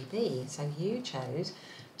 where will you be? So you chose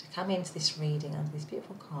to come into this reading under this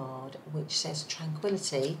beautiful card which says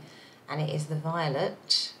Tranquility, and it is the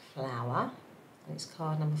violet flower, and it's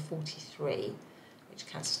card number 43, which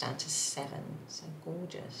cancels down to 7. So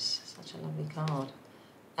gorgeous, such a lovely card.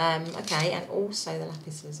 Okay, and also the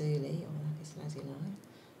lapis lazuli, or lapis lazuli,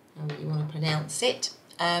 however you want to pronounce it.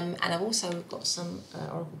 And I've also got some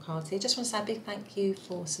oracle cards here. Just want to say a big thank you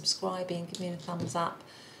for subscribing, give me a thumbs up,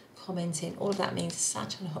 commenting. All of that means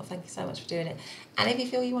such a lot. Thank you so much for doing it. And if you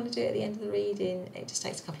feel you want to do it at the end of the reading, it just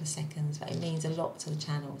takes a couple of seconds, but it means a lot to the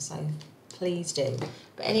channel, so please do.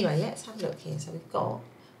 But anyway, let's have a look here. So we've got,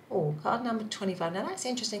 card number 25. Now that's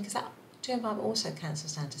interesting, because that 2 and 5 also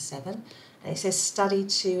cancels down to 7. And it says study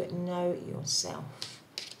to know yourself.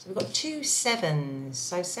 So we've got 2 7s.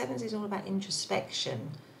 So 7s is all about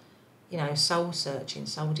introspection, soul searching,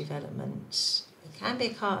 soul development. It can be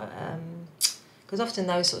a card, because often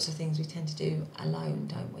those sorts of things we tend to do alone,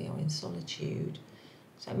 don't we, or in solitude.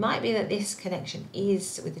 So it might be that this connection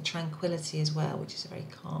is with the Tranquility as well, which is a very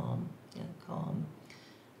calm,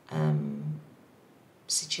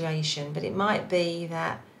 situation. But it might be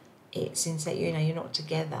that it's in that you're not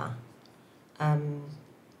together.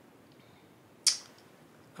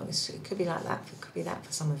 It could be like that. It could be that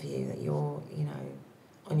for some of you, that you're,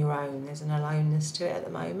 on your own. There's an aloneness to it at the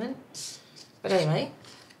moment. But anyway,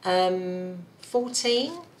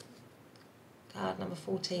 14, card number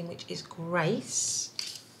 14, which is grace.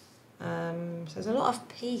 So there's a lot of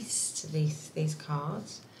peace to these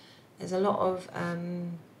cards. There's a lot of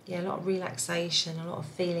a lot of relaxation, a lot of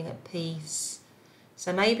feeling at peace.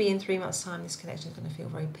 So maybe in 3 months' time, this connection is going to feel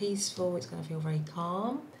very peaceful. It's going to feel very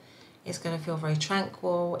calm. It's going to feel very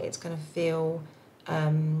tranquil. It's going to feel,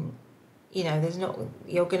 there's not.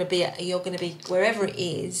 You're going to be wherever it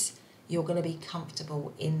is. You're going to be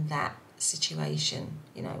comfortable in that situation.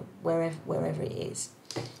 Wherever it is,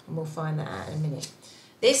 and we'll find that out in a minute.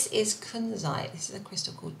 This is kunzite. This is a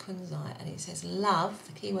crystal called kunzite, and it says love.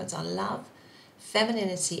 The keywords are love,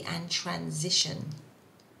 femininity, and transition.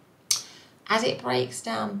 As it breaks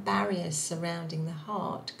down barriers surrounding the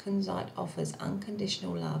heart, kunzite offers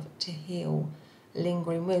unconditional love to heal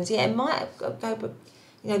lingering wounds. Yeah, it might go, but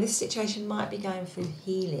this situation might be going through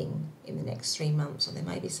healing in the next 3 months, or there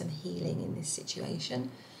may be some healing in this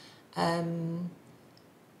situation.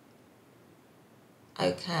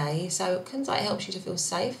 Okay, so kunzite helps you to feel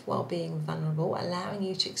safe while being vulnerable, allowing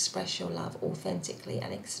you to express your love authentically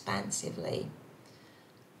and expansively.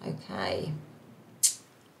 Okay.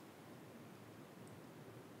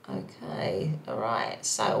 Okay, all right.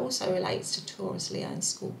 So it also relates to Taurus, Leo, and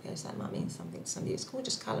Scorpio. So that might mean something to some of you. It's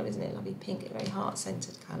gorgeous colour, isn't it? Lovely pink, a very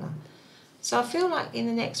heart-centred colour. So I feel like in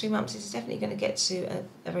the next 3 months, it's definitely going to get to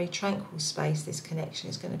a very tranquil space. This connection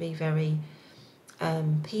is going to be very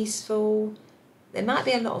peaceful. There might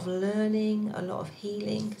be a lot of learning, a lot of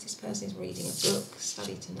healing, because this person is reading a book,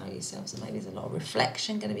 study to know yourself. So maybe there's a lot of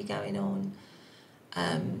reflection going to be going on.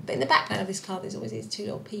 But in the background of this card, there's always these 2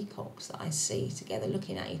 little peacocks that I see together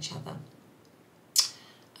looking at each other.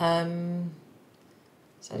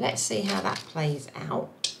 So let's see how that plays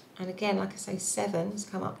out. And again, like I say, 7's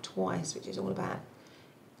come up twice, which is all about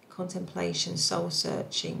contemplation, soul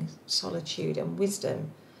searching, solitude, and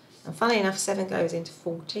wisdom. And funny enough, 7 goes into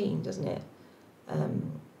 14, doesn't it?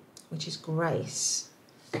 Which is grace.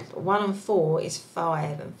 But 1 and 4 is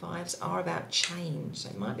 5, and 5s are about change. So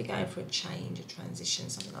it might be going for a change, a transition,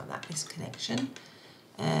 something like that, this connection.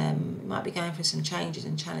 Might be going for some changes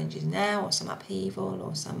and challenges now, or some upheaval,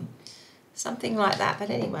 or something like that. But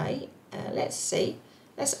anyway, let's see.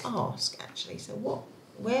 Let's ask, actually. So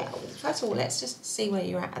first of all, let's just see where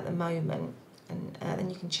you're at the moment, and then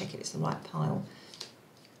you can check if it's the right pile.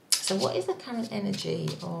 So what is the current energy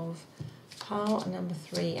of pile number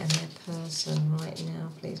 3 and their person right now,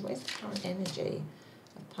 please? What is the current energy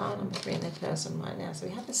of pile number 3 and their person right now? So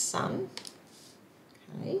we have the Sun.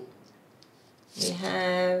 Okay. We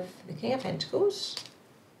have the King of Pentacles.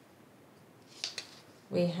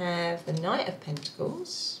 We have the Knight of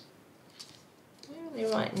Pentacles. Where are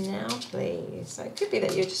they right now, please? So it could be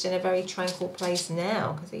that you're just in a very tranquil place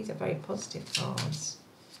now, because these are very positive cards.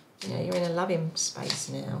 You know, you're in a loving space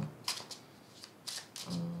now.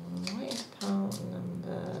 What is pile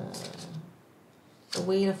number? The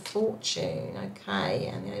Wheel of Fortune. Okay,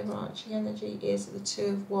 and the overarching energy is the Two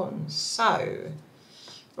of Wands. So,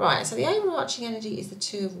 right, so the overarching energy is the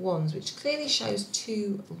Two of Wands, which clearly shows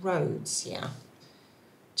 2 roads here.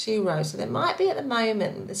 2 roads. So there might be at the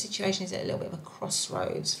moment, the situation is at a little bit of a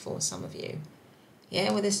crossroads for some of you.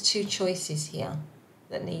 Yeah, well, there's 2 choices here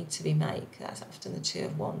that need to be made. That's often the Two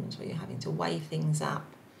of Wands, where you're having to weigh things up.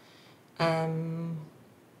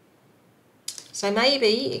 So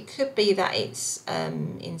maybe it could be that it's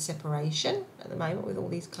in separation at the moment with all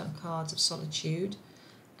these kind of cards of solitude,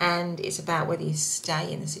 and it's about whether you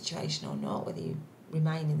stay in the situation or not, whether you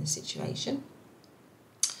remain in the situation,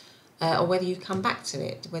 or whether you come back to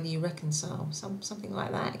it, whether you reconcile, something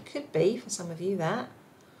like that. It could be for some of you that,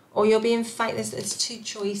 or you're being there's 2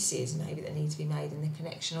 choices maybe that need to be made in the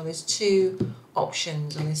connection, or there's 2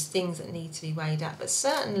 options, or there's things that need to be weighed up. But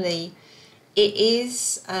certainly it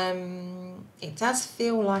is, it does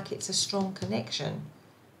feel like it's a strong connection.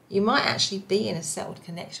 You might actually be in a settled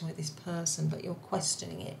connection with this person, but you're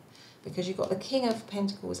questioning it because you've got the King of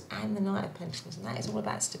Pentacles and the Knight of Pentacles, and that is all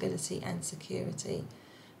about stability and security.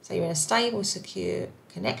 So you're in a stable, secure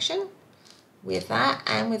connection with that,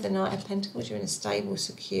 and with the Knight of Pentacles, you're in a stable,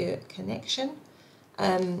 secure connection.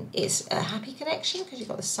 It's a happy connection because you've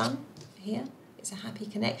got the Sun here. It's a happy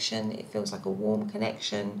connection. It feels like a warm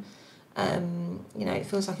connection. You know, it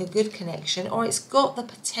feels like a good connection, or it's got the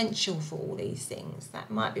potential for all these things.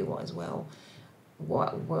 That might be what as well.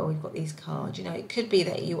 Well, we've got these cards. You know, it could be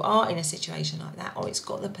that you are in a situation like that, or it's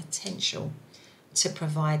got the potential to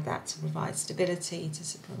provide that, to provide stability,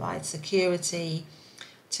 to provide security,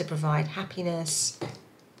 to provide happiness.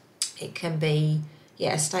 It can be,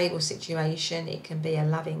 yeah, a stable situation. It can be a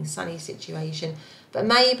loving, sunny situation. But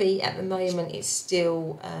maybe at the moment it's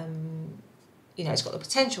still, you know, it's got the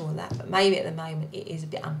potential of that, but maybe at the moment it is a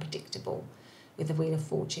bit unpredictable with the Wheel of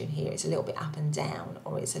Fortune here. It's a little bit up and down,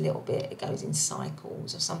 or it's a little bit, it goes in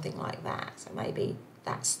cycles or something like that. So maybe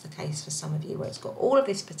that's the case for some of you, where it's got all of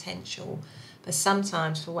this potential, but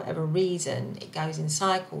sometimes for whatever reason it goes in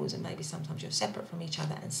cycles, and maybe sometimes you're separate from each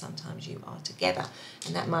other and sometimes you are together.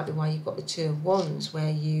 And that might be why you've got the Two of Wands,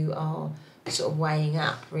 where you are sort of weighing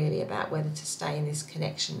up really about whether to stay in this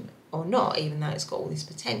connection or not, even though it's got all this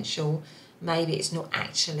potential. Maybe it's not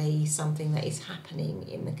actually something that is happening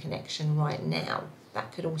in the connection right now.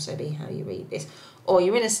 That could also be how you read this. Or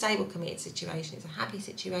you're in a stable, committed situation. It's a happy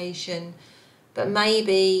situation. But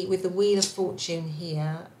maybe with the Wheel of Fortune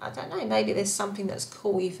here, I don't know, maybe there's something that's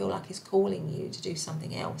you feel like is calling you to do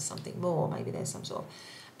something else, something more. Maybe there's some sort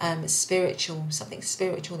of something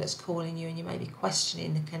spiritual that's calling you, and you may be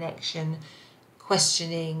questioning the connection,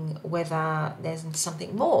 questioning whether there's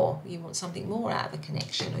something more. You want something more out of the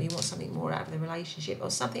connection, or you want something more out of the relationship, or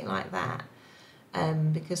something like that.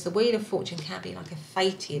 Because the Wheel of Fortune can be like a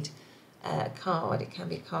fated card. It can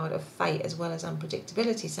be a card of fate as well as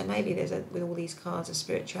unpredictability. So maybe with all these cards of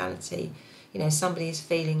spirituality, you know, somebody is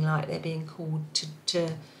feeling like they're being called to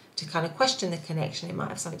kind of question the connection. It might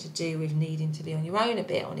have something to do with needing to be on your own a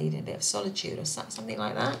bit, or needing a bit of solitude, or something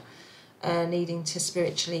like that. Needing to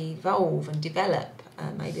spiritually evolve and develop.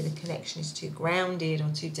 Maybe the connection is too grounded or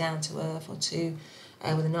too down to earth, or too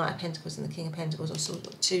with the Knight of Pentacles and the King of Pentacles, or sort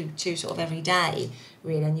of too sort of everyday,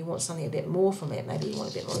 really, and you want something a bit more from it. Maybe you want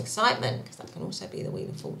a bit more excitement, because that can also be the Wheel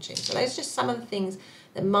of Fortune. So those are just some of the things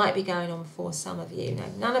that might be going on for some of you. Now,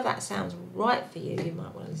 none of that sounds right for you. You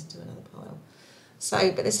might want to listen to another pile.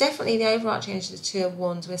 So, but there's definitely the overarching energy of the Two of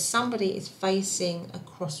Wands, where somebody is facing a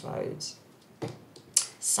crossroads.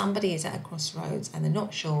 Somebody is at a crossroads and they're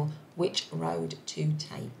not sure which road to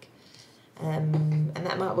take. And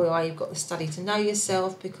that might be why you've got the study to know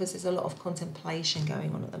yourself, because there's a lot of contemplation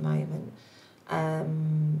going on at the moment.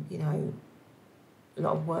 You know, a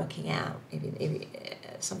lot of working out,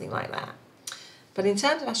 something like that. But in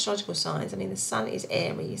terms of astrological signs, I mean, the Sun is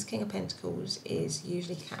Aries, King of Pentacles is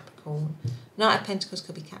usually Capricorn, Knight of Pentacles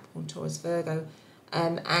could be Capricorn, Taurus, Virgo,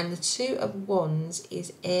 and the Two of Wands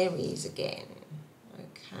is Aries again.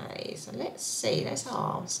 Okay, so let's see, let's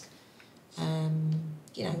ask,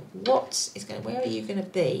 you know, where are you going to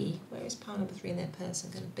be? Where is pile number 3 and their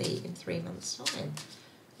person going to be in 3 months' time?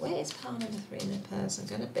 Where is pile number 3 in their person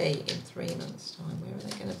going to be in 3 months' time? Where are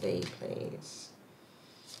they going to be, please?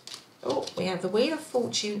 Oh, we have the Wheel of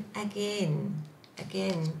Fortune again.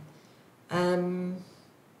 And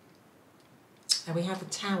we have the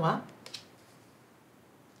Tower.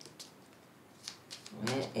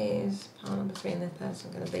 Where is pile number 3 in their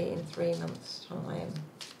person going to be in 3 months' time?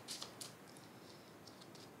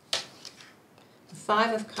 The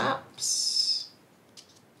 5 of Cups.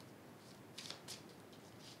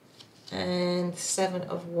 And 7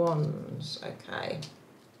 of Wands. Okay.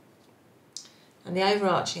 And the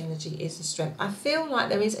overarching energy is the Strength. I feel like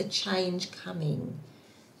there is a change coming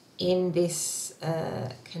in this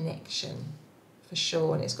connection, for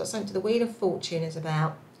sure. And it's got something to the Wheel of Fortune is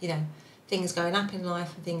about, you know, things going up in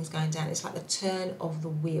life and things going down. It's like the turn of the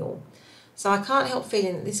wheel. So I can't help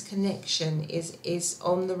feeling that this connection is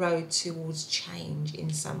on the road towards change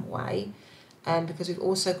in some way, because we've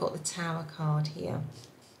also got the Tower card here.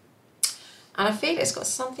 And I feel it's got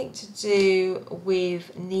something to do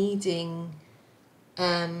with needing,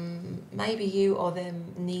 maybe you or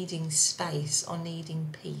them needing space or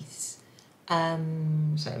needing peace.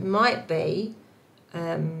 So it might be,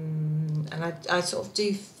 and I sort of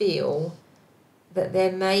do feel that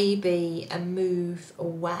there may be a move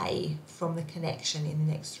away from the connection in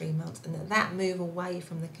the next 3 months, and that move away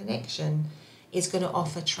from the connection is going to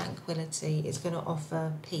offer tranquility, it's going to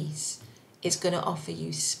offer peace, it's going to offer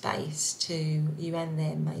you space to, you and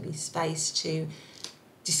them, maybe space to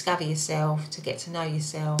discover yourself, to get to know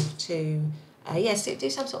yourself, to do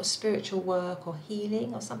some sort of spiritual work or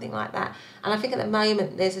healing or something like that. And I think at the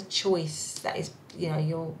moment there's a choice that is, you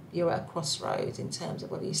know, you're at a crossroads in terms of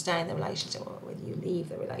whether you stay in the relationship or whether you leave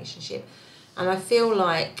the relationship. And I feel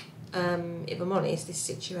like, if I'm honest, this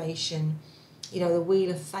situation, you know, the wheel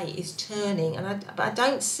of fate is turning, but I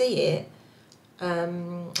don't see it,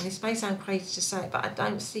 and this may sound crazy to say, but I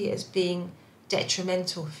don't see it as being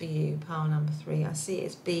detrimental for you, pile number 3. I see it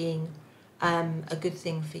as being a good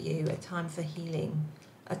thing for you, a time for healing,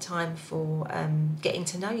 a time for getting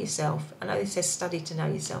to know yourself. I know this says study to know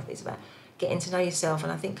yourself, but it's about getting to know yourself,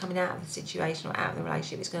 and I think coming out of the situation or out of the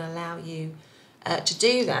relationship is going to allow you to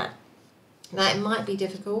do that. Now, it might be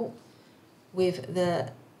difficult with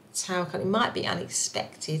the Tower card, it might be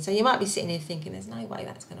unexpected, so you might be sitting here thinking there's no way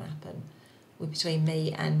that's going to happen between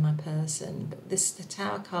me and my person, but the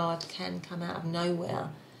Tower card can come out of nowhere.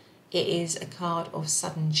 It is a card of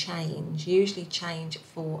sudden change, usually change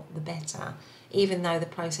for the better, even though the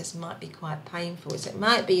process might be quite painful. So it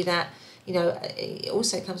might be that, you know, it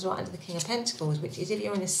also comes right under the King of Pentacles, which is if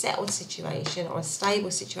you're in a settled situation or a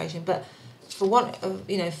stable situation, but for want of,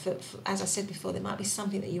 you know, for as I said before, there might be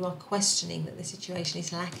something that you are questioning, that the situation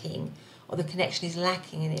is lacking or the connection is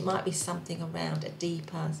lacking, and it might be something around a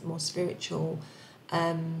deeper, more spiritual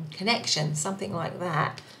connection, something like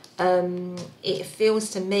that. It feels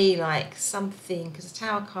to me like something, because the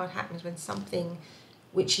Tower card happens when something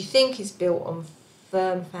which you think is built on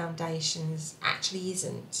firm foundations actually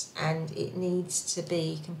isn't, and it needs to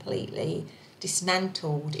be completely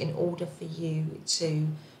dismantled in order for you to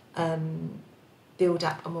build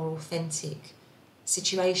up a more authentic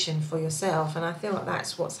situation for yourself. And I feel like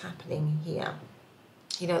that's what's happening here.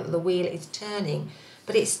 You know, the wheel is turning,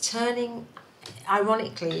 but it's turning,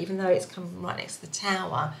 ironically, even though it's come right next to the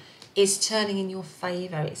Tower, it's turning in your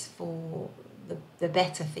favour. It's for the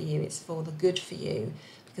better for you, it's for the good for you,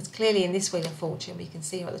 because clearly in this Wheel of Fortune we can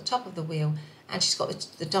see her at the top of the wheel, and she's got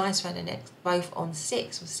the dice around her neck both on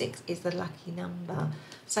 6, or 6 is the lucky number.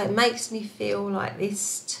 So it makes me feel like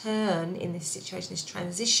this turn in this situation, this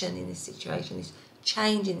transition in this situation, this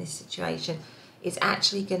change in this situation is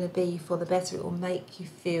actually going to be for the better. It will make you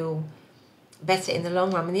feel better in the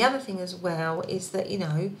long run. And the other thing as well is that, you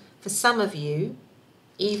know, for some of you,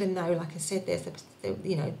 even though, like I said, there's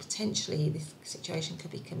you know, potentially this situation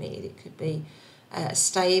could be committed, it could be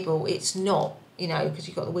stable, it's not, you know, because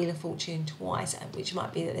you've got the Wheel of Fortune twice, which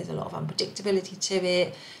might be that there's a lot of unpredictability to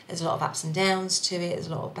it, there's a lot of ups and downs to it, there's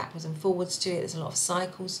a lot of backwards and forwards to it, there's a lot of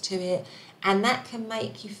cycles to it, and that can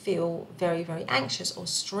make you feel very, very anxious or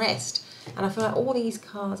stressed. And I feel like all these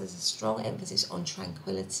cards, there's a strong emphasis on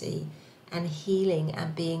tranquility and healing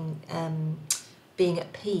and being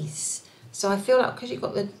at peace. So I feel like because you've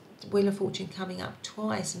got the Wheel of Fortune coming up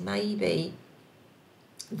twice, maybe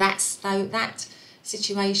that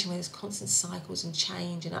situation where there's constant cycles and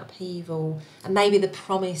change and upheaval, and maybe the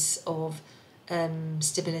promise of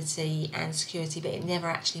stability and security, but it never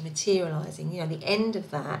actually materialising. You know, the end of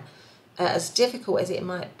that, as difficult as it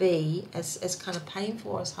might be, as kind of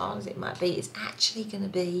painful or as hard as it might be, it's actually going to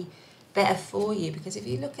be better for you. Because if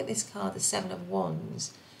you look at this card, the 7 of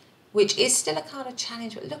Wands, which is still a card of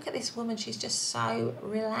challenge. But look at this woman, she's just so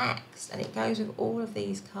relaxed, and it goes with all of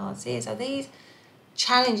these cards here. So these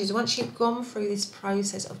challenges, once you've gone through this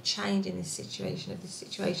process of changing this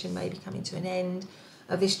situation maybe coming to an end,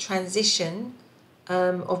 of this transition,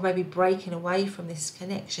 of maybe breaking away from this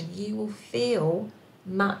connection, you will feel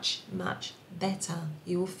much, much better.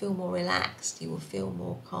 You will feel more relaxed. You will feel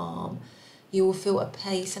more calm. You will feel at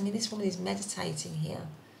peace. I mean, this woman is meditating here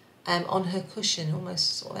on her cushion,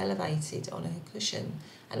 almost sort of elevated on her cushion.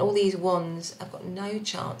 And all these wands have got no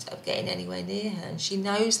chance of getting anywhere near her. And she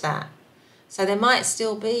knows that. So there might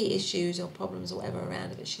still be issues or problems or whatever around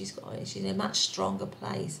her, but she's in a much stronger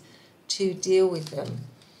place to deal with them.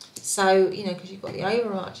 So, you know, because you've got the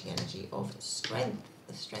overarching energy of strength,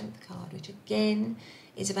 the strength card, which again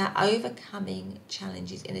is about overcoming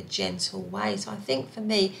challenges in a gentle way. So I think for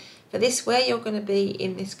me, for this, where you're going to be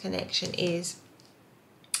in this connection is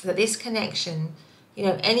that this connection, you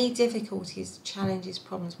know, any difficulties, challenges,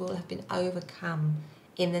 problems will have been overcome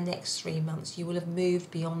in the next 3 months. You will have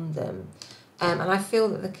moved beyond them. And I feel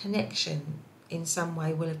that the connection in some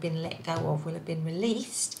way will have been let go of, will have been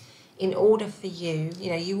released, in order for you, you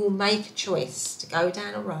know, you will make a choice to go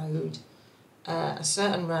down a road, a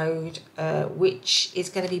certain road, which is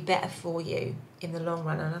going to be better for you in the long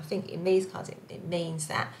run. And I think in these cards, it means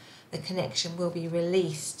that the connection will be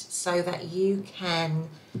released so that you can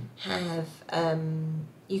have,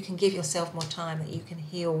 you can give yourself more time, that you can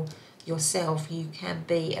heal yourself, you can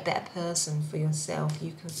be a better person for yourself,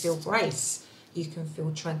 you can feel grace, you can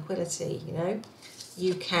feel tranquility, you know,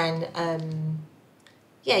 you can,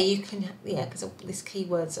 because this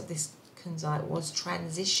keywords of this kunzite was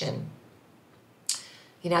transition,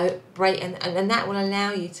 you know, break, and that will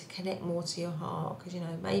allow you to connect more to your heart, because, you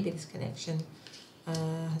know, maybe this connection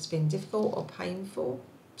has been difficult or painful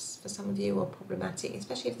for some of you, or problematic,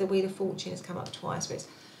 especially if the Wheel of Fortune has come up twice, but it's,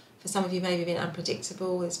 for some of you, maybe been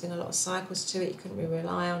unpredictable, there's been a lot of cycles to it, you couldn't really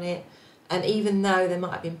rely on it, and even though there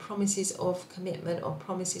might have been promises of commitment or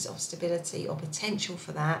promises of stability or potential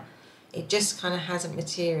for that, it just kind of hasn't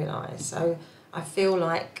materialised. So I feel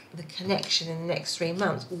like the connection in the next 3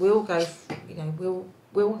 months will go, you know,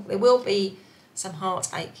 there will be some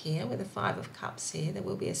heartache here with the Five of Cups here. There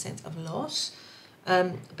will be a sense of loss,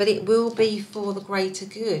 but it will be for the greater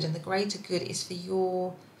good, and the greater good is for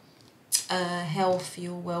your health,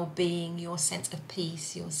 your well-being, your sense of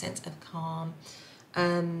peace, your sense of calm.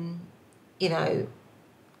 You know,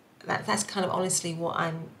 that's kind of honestly what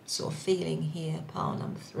I'm sort of feeling here, pile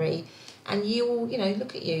number 3. And you will, you know,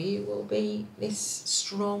 look at you, you will be this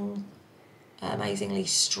strong, amazingly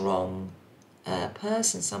strong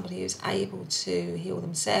person, somebody who's able to heal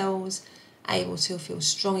themselves, able to feel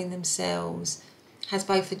strong in themselves, has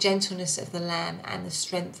both the gentleness of the lamb and the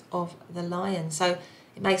strength of the lion. So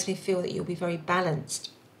it makes me feel that you'll be very balanced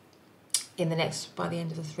in the next, by the end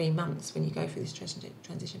of the 3 months, when you go through this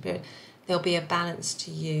transition period. There'll be a balance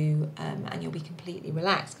to you, and you'll be completely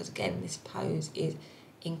relaxed, because again, this pose is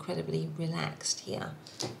incredibly relaxed here.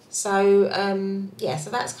 So yeah, so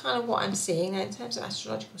that's kind of what I'm seeing. Now in terms of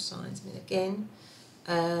astrological signs, I mean, again,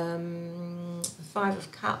 the Five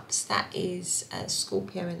of Cups, that is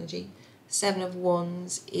Scorpio energy. Seven of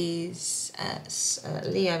Wands is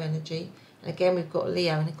Leo energy, and again we've got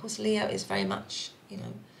Leo, and of course Leo is very much, you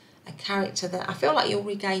know, a character that I feel like you'll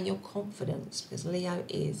regain your confidence, because Leo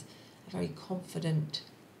is a very confident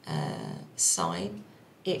sign.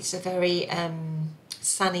 It's a very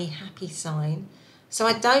sunny, happy sign. So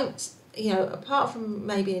I don't, you know, apart from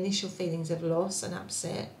maybe initial feelings of loss and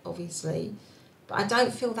upset, obviously, but I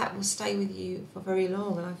don't feel that will stay with you for very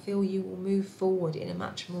long, and I feel you will move forward in a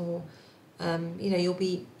much more, you know,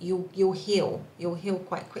 you'll heal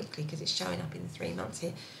quite quickly, because it's showing up in the 3 months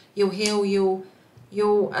here. You'll heal,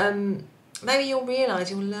 maybe you'll realise,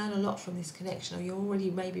 you'll learn a lot from this connection, or you're already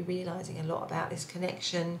maybe realising a lot about this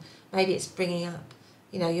connection. Maybe it's bringing up,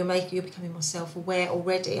 you know, you're becoming more self-aware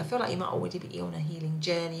already. I feel like you might already be on a healing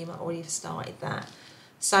journey, you might already have started that.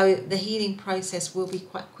 So the healing process will be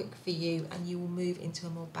quite quick for you, and you will move into a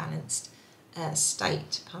more balanced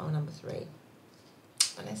state, pile number 3.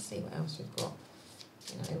 But let's see what else we've got.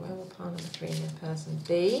 You know, where will pile number 3 in their person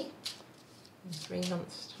be in 3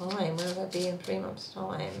 months' time? Where will they be in 3 months'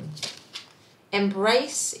 time?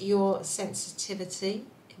 Embrace your sensitivity.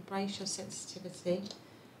 Embrace your sensitivity.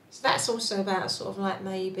 So that's also about sort of like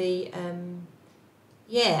maybe,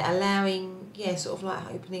 allowing, sort of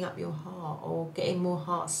like opening up your heart, or getting more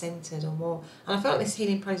heart-centered, or more. And I feel like this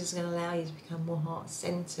healing process is going to allow you to become more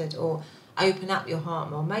heart-centered, or open up your heart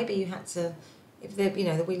more. Maybe you had to, if the, you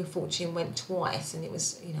know, the Wheel of Fortune went twice, and it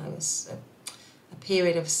was, you know, it was a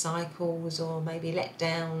period of cycles, or maybe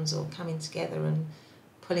letdowns, or coming together and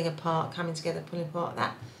pulling apart, coming together, pulling apart,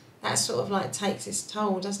 that sort of like takes its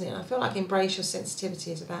toll, doesn't it? And I feel like embrace your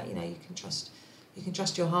sensitivity is about, you know, you can trust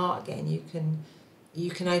your heart again. You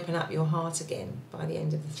can open up your heart again by the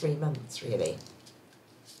end of the 3 months, really.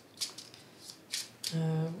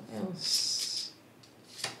 What else?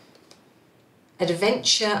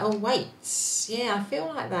 Adventure awaits. Yeah, I feel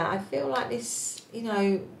like that. I feel like this, you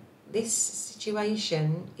know, this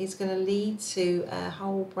situation is going to lead to a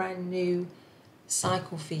whole brand new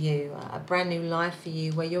cycle for you, a brand new life for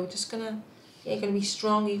you, where you're just going to, you're going to be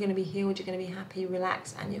strong, you're going to be healed, you're going to be happy,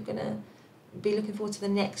 relaxed, and you're going to be looking forward to the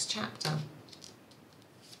next chapter.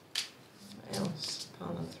 What else?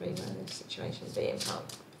 Pile number 3, where this situation be in pile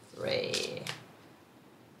number 3. I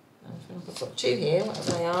feel like I've got 2 here,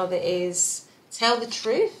 whatever they are. There is tell the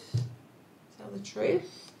truth. Tell the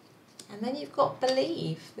truth. And then you've got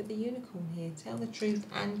believe with the unicorn here. Tell the truth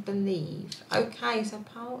and believe. Okay, so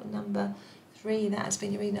pile number 3, that has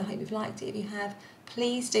been your reading. I hope you've liked it. If you have,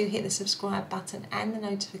 please do hit the subscribe button and the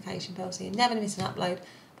notification bell so you're never going to miss an upload.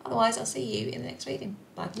 Otherwise, I'll see you in the next reading.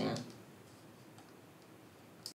 Bye for now.